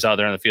spring when he was out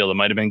there on the field? It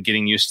might have been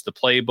getting used to the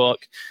playbook,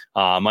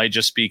 might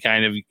just be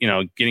kind of,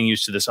 getting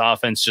used to this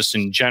offense just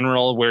in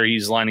general, where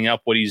he's lining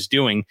up, what he's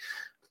doing.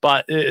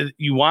 But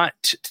you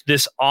want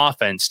this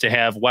offense to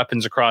have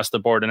weapons across the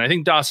board. And I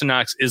think Dawson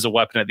Knox is a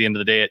weapon at the end of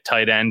the day at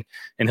tight end,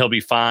 and he'll be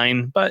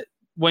fine. But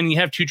when you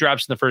have 2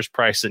 drops in the first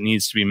price, it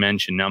needs to be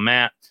mentioned. Now,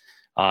 Matt,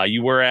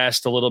 you were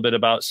asked a little bit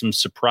about some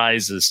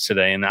surprises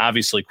today, and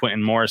obviously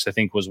Quentin Morris, I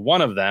think, was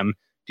one of them.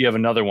 Do you have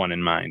another one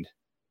in mind?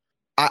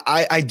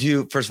 I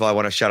do. First of all, I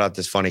want to shout out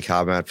this funny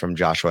comment from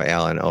Joshua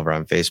Allen over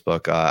on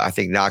Facebook. I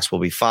think Knox will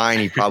be fine.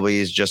 He probably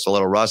is just a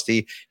little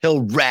rusty.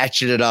 He'll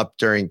ratchet it up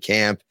during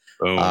camp.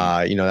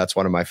 That's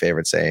one of my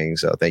favorite sayings.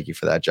 So thank you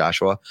for that,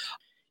 Joshua.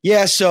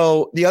 Yeah.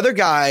 So the other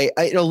guy,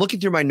 looking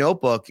through my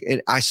notebook,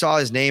 and I saw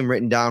his name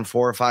written down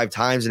 4 or 5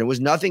 times, and it was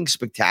nothing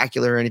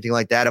spectacular or anything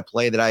like that, a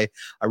play that I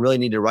really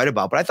need to write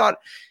about. But I thought,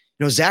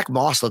 Zach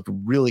Moss looked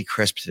really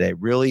crisp today,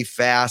 really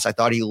fast. I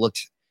thought he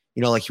looked,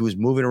 like he was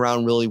moving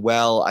around really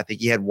well. I think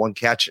he had 1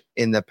 catch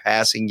in the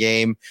passing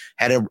game,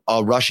 had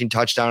a rushing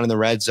touchdown in the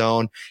red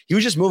zone. He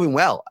was just moving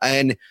well.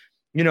 And,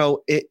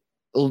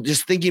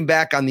 just thinking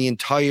back on the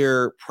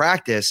entire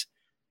practice,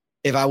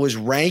 if I was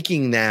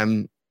ranking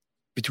them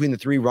between the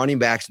 3 running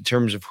backs in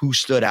terms of who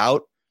stood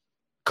out,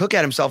 Cook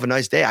had himself a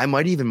nice day. I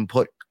might even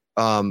put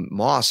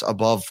Moss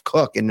above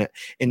Cook in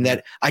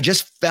that I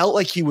just felt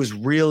like he was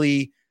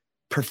really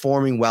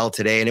performing well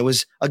today. And it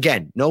was,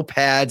 again, no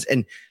pads.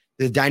 And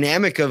the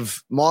dynamic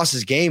of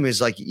Moss's game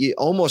is like, you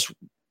almost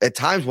at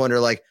times wonder,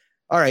 like,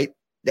 all right,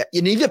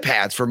 you need the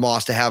pads for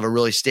Moss to have a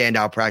really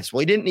standout practice. Well,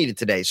 he didn't need it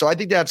today. So I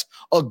think that's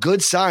a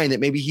good sign that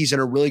maybe he's in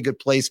a really good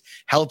place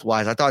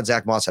health-wise. I thought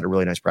Zach Moss had a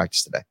really nice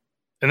practice today.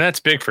 And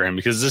that's big for him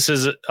because this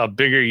is a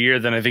bigger year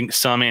than I think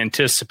some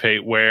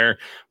anticipate, where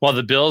while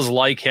the Bills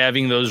like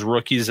having those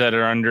rookies that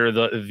are under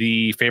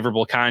the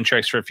favorable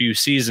contracts for a few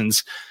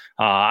seasons,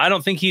 I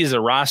don't think he is a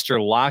roster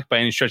lock by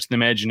any stretch of the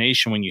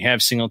imagination. When you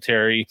have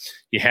Singletary,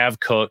 you have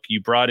Cook,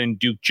 you brought in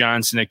Duke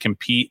Johnson to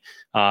compete.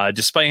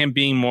 Despite him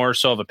being more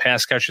so of a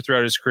pass catcher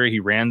throughout his career, he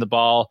ran the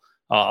ball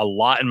a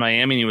lot in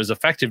Miami, and he was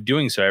effective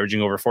doing so,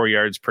 averaging over 4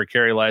 yards per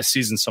carry last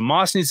season. So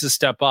Moss needs to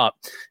step up,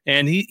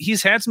 and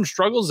he's had some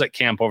struggles at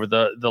camp over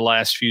the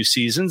last few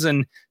seasons.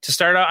 And to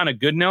start out on a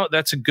good note,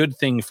 that's a good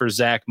thing for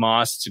Zach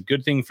Moss. It's a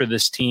good thing for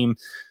this team.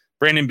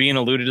 Brandon Beane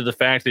alluded to the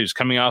fact that he was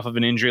coming off of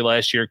an injury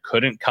last year,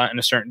 couldn't cut in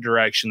a certain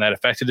direction that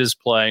affected his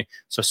play.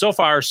 So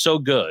far, so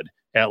good,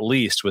 at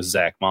least with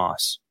Zach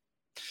Moss.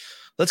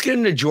 Let's get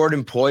into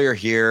Jordan Poyer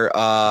here.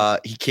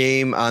 He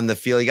came on the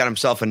field. He got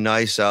himself a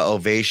nice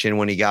ovation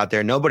when he got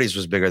there. Nobody's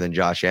was bigger than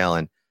Josh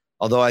Allen,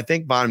 although I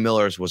think Von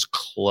Miller's was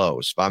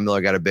close. Von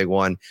Miller got a big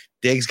one.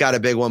 Diggs got a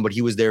big one, but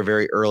he was there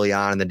very early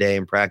on in the day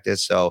in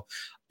practice. So,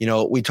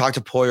 we talked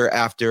to Poyer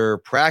after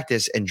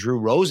practice, and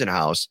Drew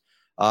Rosenhaus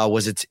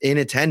was in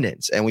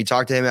attendance. And we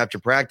talked to him after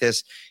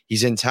practice.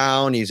 He's in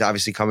town. He's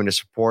obviously coming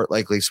to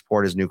likely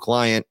support his new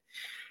client.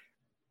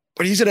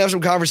 But he's going to have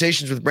some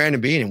conversations with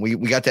Brandon Beane. And we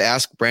got to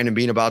ask Brandon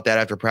Beane about that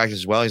after practice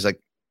as well. He's like,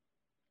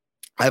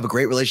 I have a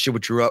great relationship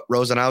with Drew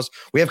Rosenhaus.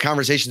 We have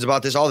conversations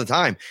about this all the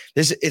time.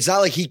 It's not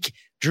like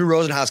Drew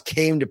Rosenhaus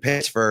came to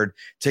Pittsburgh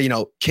to,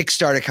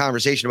 kickstart a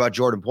conversation about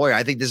Jordan Poyer.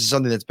 I think this is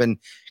something that's been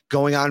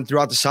going on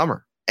throughout the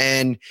summer.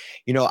 And,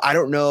 I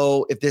don't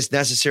know if this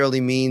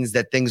necessarily means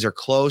that things are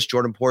close.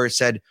 Jordan Poyer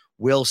said,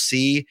 we'll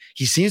see.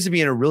 He seems to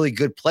be in a really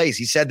good place.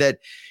 He said that,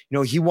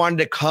 he wanted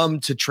to come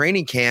to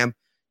training camp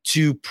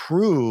to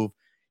prove,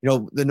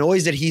 the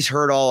noise that he's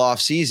heard all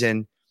off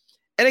season.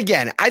 And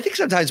again, I think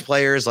sometimes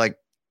players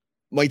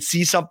might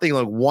see something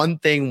like one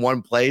thing,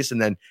 one place,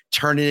 and then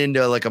turn it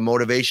into like a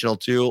motivational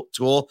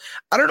tool.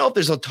 I don't know if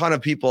there's a ton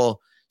of people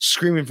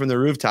screaming from the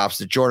rooftops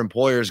that Jordan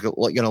Poyer is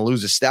going to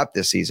lose a step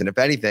this season. If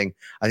anything,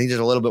 I think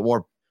there's a little bit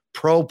more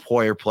pro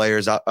Poyer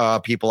players,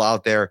 people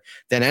out there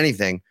than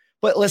anything.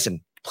 But listen,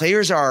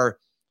 players are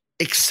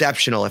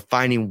exceptional at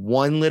finding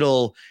one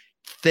little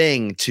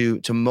thing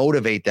to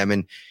motivate them.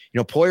 And,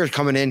 Poyer's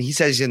coming in. He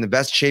says he's in the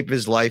best shape of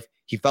his life.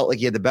 He felt like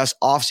he had the best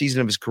offseason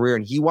of his career,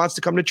 and he wants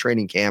to come to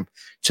training camp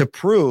to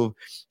prove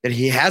that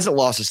he hasn't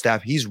lost a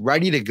step. He's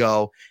ready to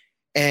go.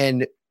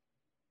 And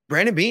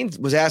Brandon Beane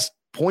was asked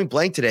point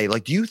blank today,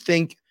 do you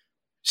think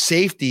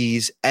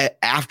safeties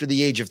after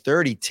the age of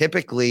 30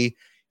 typically,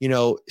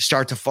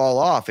 start to fall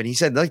off? And he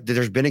said,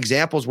 there's been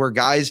examples where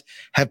guys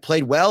have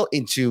played well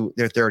into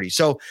their 30s.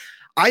 So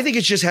I think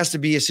it just has to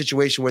be a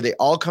situation where they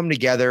all come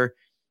together.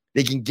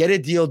 They can get a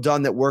deal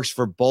done that works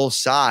for both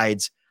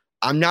sides.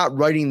 I'm not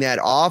writing that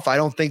off. I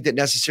don't think that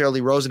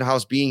necessarily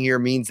Rosenhaus being here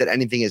means that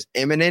anything is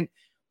imminent,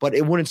 but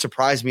it wouldn't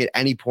surprise me at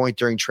any point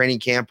during training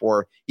camp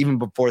or even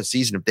before the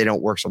season if they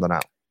don't work something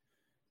out.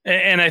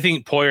 And I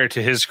think Poyer,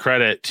 to his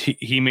credit,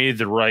 he made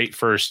the right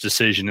first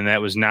decision, and that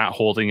was not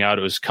holding out.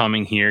 It was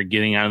coming here,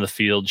 getting on the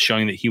field,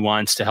 showing that he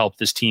wants to help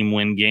this team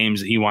win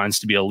games, that he wants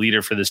to be a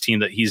leader for this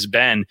team that he's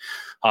been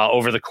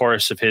over the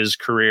course of his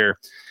career.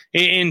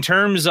 In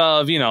terms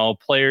of,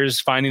 players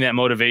finding that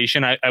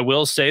motivation, I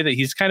will say that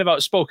he's kind of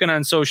outspoken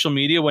on social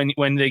media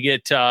when they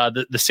get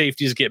the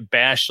safeties get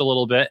bashed a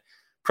little bit.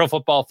 Pro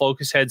Football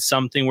Focus had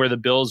something where the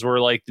Bills were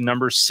like the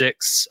number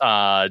 6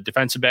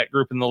 defensive back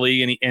group in the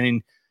league,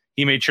 and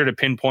he made sure to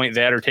pinpoint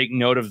that or take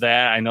note of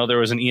that. I know there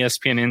was an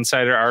ESPN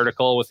Insider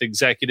article with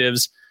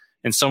executives,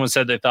 and someone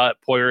said they thought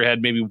Poyer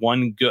had maybe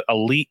one good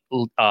elite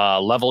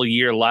level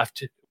year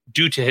left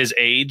due to his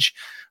age.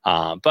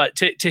 But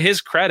to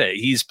his credit,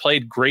 he's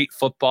played great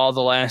football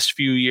the last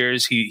few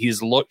years.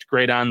 He's looked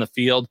great on the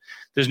field.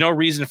 There's no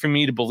reason for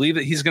me to believe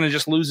that he's going to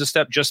just lose a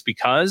step just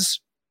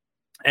because.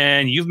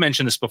 And you've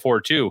mentioned this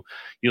before too.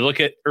 You look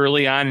at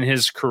early on in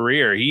his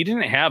career, he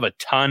didn't have a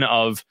ton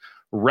of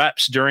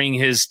reps during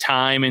his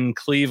time in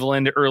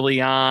Cleveland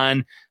early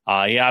on.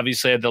 He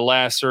obviously had the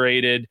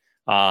lacerated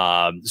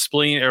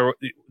spleen, or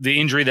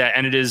the injury that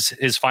ended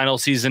his final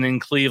season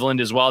in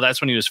Cleveland as well. That's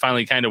when he was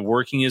finally kind of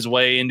working his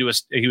way into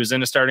he was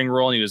in a starting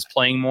role and he was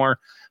playing more.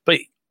 But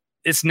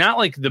it's not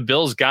like the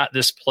Bills got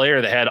this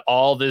player that had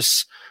all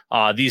this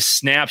these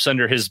snaps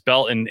under his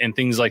belt and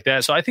things like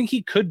that. So I think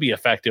he could be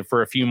effective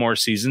for a few more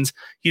seasons.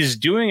 He's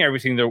doing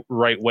everything the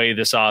right way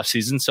this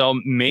offseason. So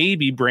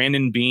maybe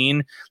Brandon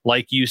Beane,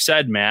 like you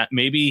said, Matt,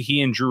 maybe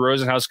he and Drew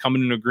Rosenhaus come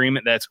into an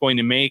agreement that's going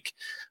to make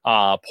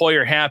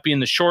Poyer happy in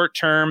the short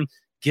term,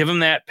 give him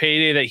that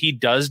payday that he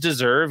does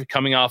deserve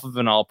coming off of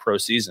an all-pro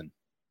season.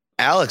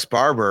 Alex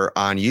Barber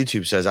on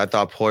YouTube says, I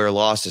thought Poyer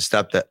lost a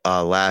step that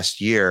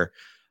last year.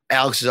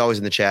 Alex is always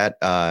in the chat.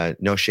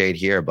 No shade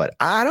here, but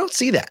I don't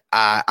see that.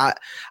 I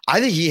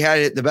think he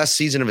had the best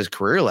season of his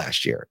career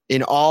last year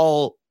in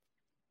all,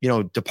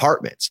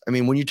 departments. I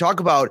mean, when you talk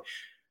about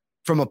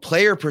from a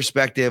player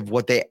perspective,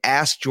 what they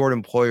asked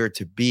Jordan Poyer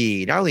to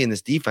be, not only in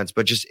this defense,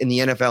 but just in the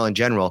NFL in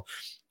general,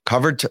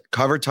 cover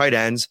tight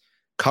ends,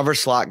 cover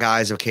slot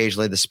guys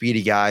occasionally, the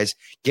speedy guys,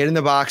 get in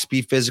the box,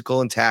 be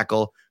physical and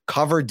tackle,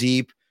 cover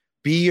deep,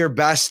 be your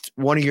best,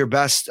 one of your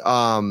best,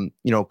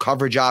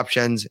 coverage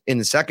options in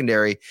the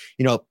secondary.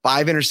 5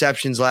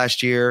 interceptions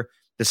last year,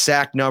 the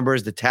sack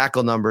numbers, the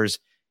tackle numbers.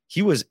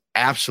 He was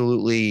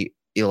absolutely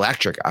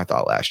electric, I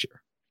thought, last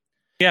year.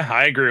 Yeah,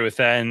 I agree with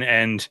that.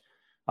 And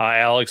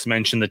Alex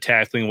mentioned the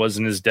tackling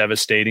wasn't as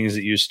devastating as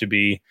it used to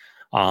be.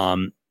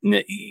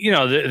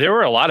 There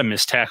were a lot of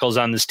missed tackles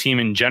on this team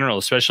in general,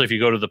 especially if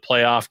you go to the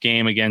playoff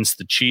game against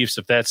the Chiefs,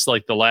 if that's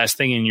like the last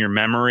thing in your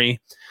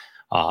memory.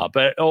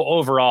 But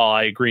overall,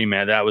 I agree,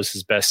 man. That was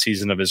his best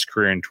season of his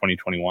career in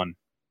 2021.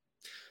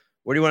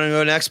 Where do you want to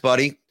go next,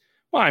 buddy?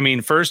 Well, I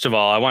mean, first of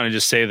all, I want to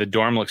just say the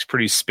dorm looks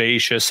pretty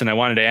spacious, and I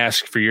wanted to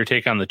ask for your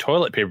take on the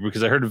toilet paper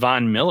because I heard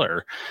Von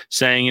Miller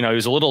saying, he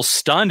was a little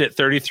stunned at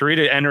 33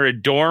 to enter a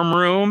dorm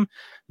room.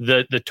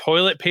 The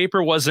toilet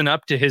paper wasn't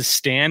up to his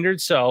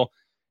standards. So,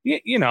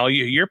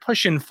 you're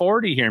pushing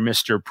 40 here,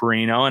 Mr.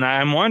 Perino, and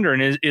I'm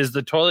wondering, is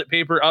the toilet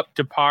paper up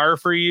to par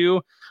for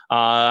you?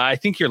 I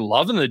think you're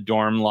loving the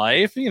dorm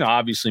life,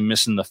 obviously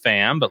missing the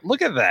fam, but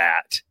look at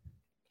that.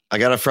 I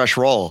got a fresh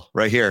roll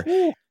right here.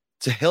 Ooh.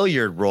 It's a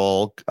Hilliard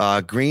roll,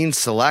 green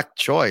select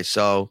choice.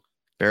 So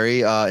very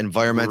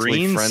environmentally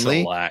green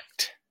friendly.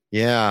 Select.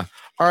 Yeah.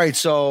 All right.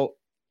 So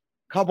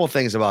a couple of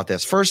things about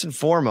this. First and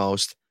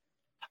foremost,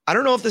 I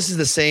don't know if this is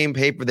the same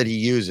paper that he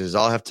uses.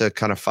 I'll have to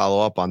kind of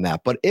follow up on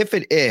that. But if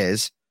it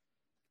is,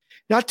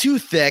 not too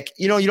thick,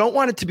 you don't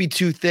want it to be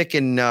too thick,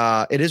 and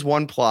it is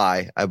 1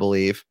 ply, I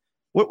believe.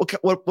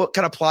 What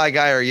kind of ply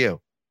guy are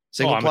you?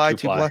 Single ply,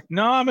 2 ply?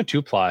 No, I'm a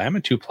 2 ply.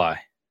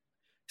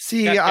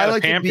 See, I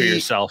like pamper to be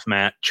yourself,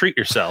 Matt. Treat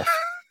yourself.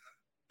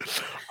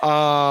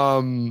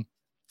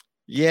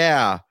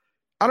 Yeah.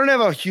 I don't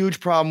have a huge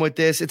problem with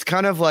this. It's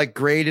kind of like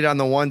graded on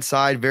the one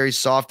side, very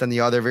soft on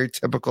the other, very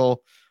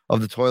typical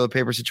of the toilet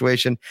paper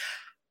situation.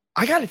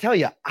 I got to tell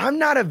you, I'm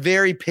not a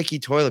very picky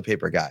toilet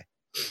paper guy.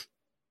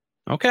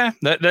 Okay,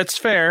 that's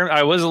fair.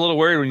 I was a little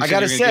worried when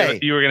you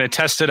said you were going to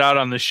test it out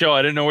on the show.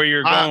 I didn't know where you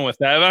were going with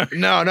that.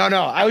 No.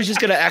 I was just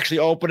going to actually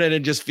open it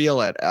and just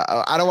feel it.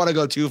 I don't want to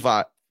go too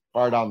far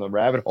down the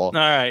rabbit hole. All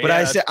right, but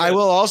I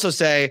will also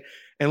say,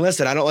 and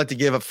listen, I don't like to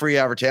give a free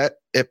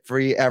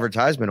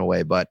advertisement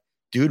away, but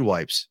Dude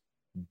Wipes,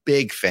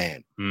 big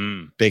fan.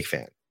 Big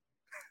fan.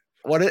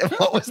 What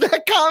was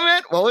that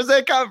comment?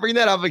 Bring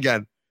that up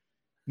again.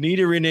 Need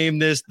to rename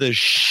this the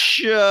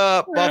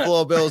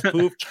Buffalo Bills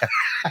poop.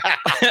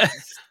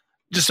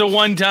 Just a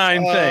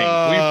one-time thing.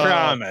 We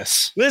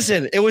promise.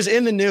 Listen, it was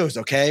in the news.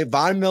 Okay,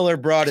 Von Miller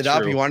brought it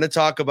up. He wanted to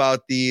talk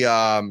about the,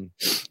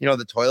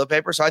 the toilet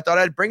paper. So I thought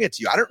I'd bring it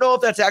to you. I don't know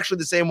if that's actually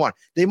the same one.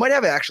 They might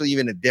have actually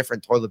even a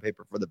different toilet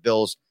paper for the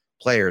Bills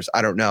players.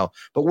 I don't know.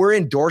 But we're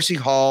in Dorsey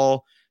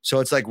Hall,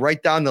 so it's like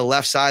right down the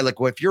left side. Like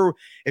if you're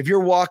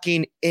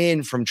walking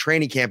in from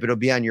training camp, it'll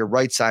be on your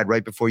right side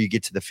right before you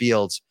get to the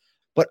fields.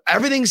 But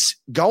everything's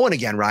going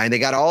again, Ryan. They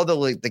got all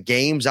the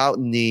games out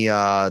in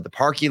the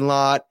parking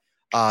lot.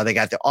 They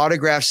got the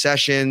autograph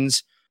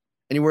sessions.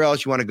 Anywhere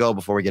else you want to go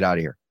before we get out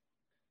of here?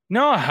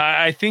 No,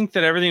 I think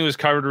that everything was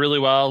covered really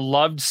well.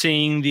 Loved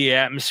seeing the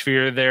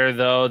atmosphere there,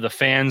 though. The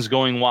fans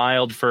going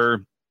wild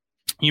for,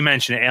 you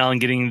mentioned it, Alan,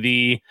 getting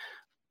the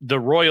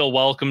royal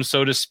welcome,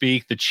 so to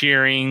speak, the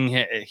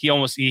cheering.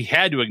 He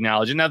had to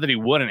acknowledge it. Not that he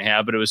wouldn't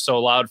have, but it was so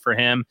loud for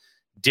him.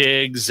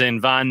 Diggs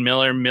and Von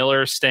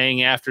Miller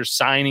staying after,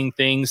 signing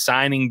things,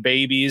 signing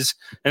babies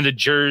and the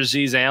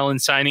jerseys, Allen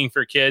signing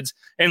for kids.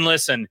 And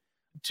listen,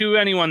 to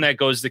anyone that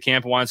goes to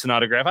camp and wants an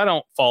autograph, I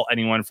don't fault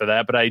anyone for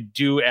that, but I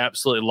do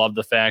absolutely love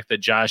the fact that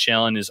Josh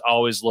Allen is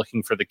always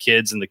looking for the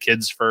kids and the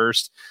kids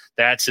first.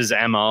 That's his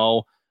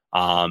MO.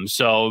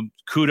 So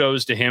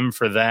kudos to him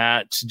for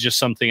that. Just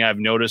something I've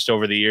noticed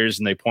over the years,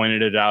 and they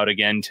pointed it out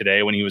again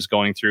today when he was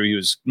going through. He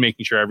was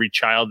making sure every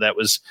child that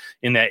was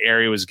in that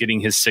area was getting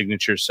his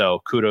signature.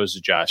 So kudos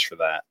to Josh for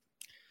that.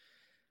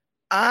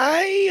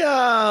 I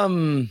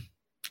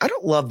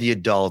don't love the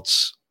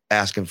adults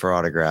asking for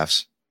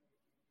autographs.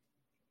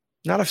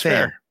 Not a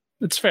fan.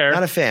 It's fair.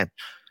 Not a fan.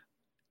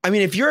 I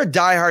mean, if you're a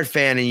diehard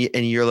fan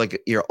and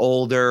you're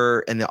older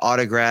and the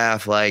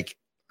autograph, I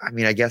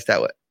guess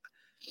that would.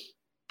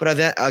 But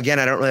then again,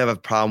 I don't really have a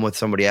problem with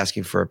somebody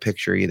asking for a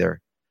picture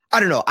either. I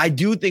don't know. I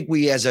do think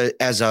we as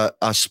a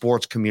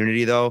sports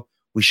community, though,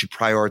 we should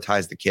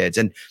prioritize the kids.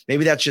 And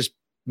maybe that's just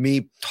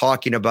me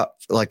talking about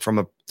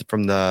from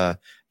the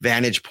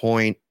vantage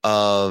point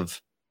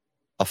of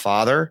a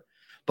father.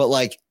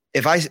 But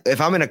if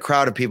I'm in a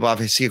crowd of people,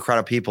 if I see a crowd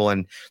of people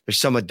and there's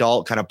some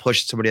adult kind of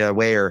pushing somebody the other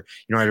way, or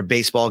at a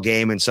baseball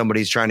game and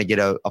somebody's trying to get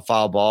a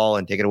foul ball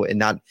and take it away and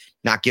not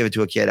give it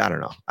to a kid, I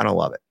don't know. I don't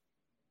love it.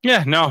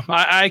 Yeah, no,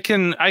 I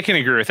can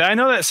agree with that. I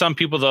know that some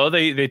people, though,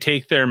 they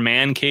take their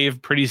man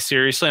cave pretty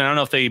seriously. And I don't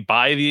know if they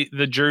buy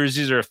the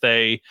jerseys or if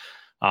they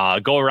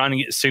go around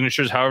and get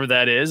signatures, however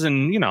that is.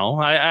 And,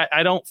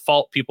 I don't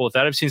fault people with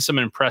that. I've seen some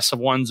impressive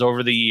ones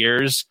over the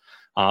years.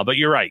 But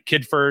you're right.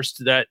 Kid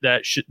first, that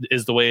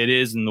is the way it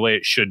is and the way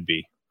it should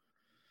be.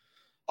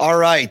 All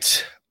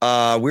right.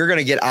 We're going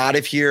to get out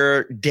of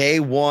here. Day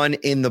 1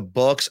 in the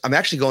books. I'm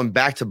actually going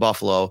back to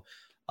Buffalo.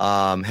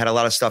 Had a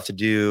lot of stuff to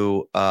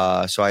do,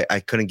 so I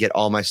couldn't get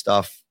all my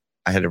stuff.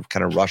 I had to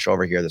kind of rush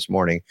over here this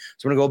morning.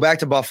 So I'm going to go back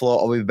to Buffalo.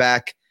 I'll be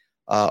back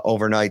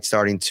overnight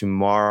starting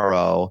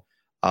tomorrow,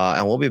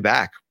 and we'll be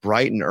back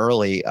bright and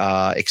early.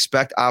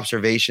 Expect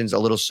observations a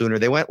little sooner.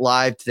 They went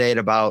live today at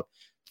about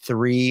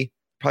 3,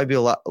 probably be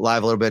live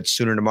a little bit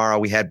sooner tomorrow.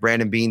 We had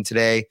Brandon Bean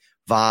today,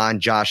 Vaughn,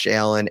 Josh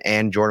Allen,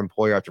 and Jordan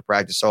Poyer after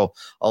practice. So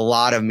a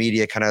lot of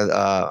media kind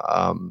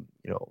of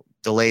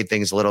delayed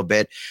things a little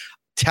bit.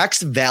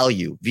 Text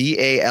VALUE,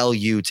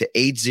 VALU, to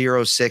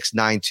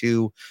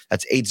 80692.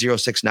 That's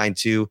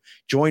 80692.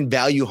 Join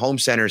Value Home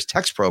Center's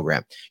text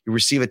program. You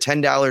receive a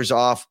 $10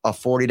 off a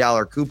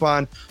 $40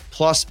 coupon.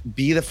 Plus,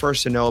 be the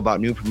first to know about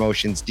new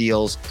promotions,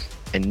 deals,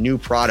 and new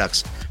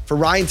products. For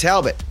Ryan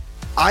Talbot,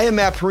 I am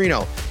Matt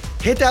Perino.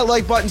 Hit that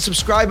like button,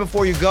 subscribe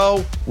before you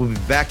go. We'll be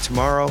back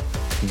tomorrow.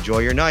 Enjoy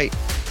your night.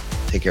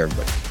 Take care,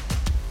 everybody.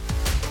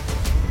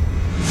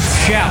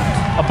 Shout,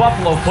 a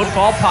Buffalo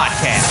football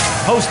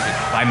podcast,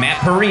 hosted by Matt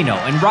Perino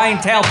and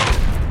Ryan Talbot.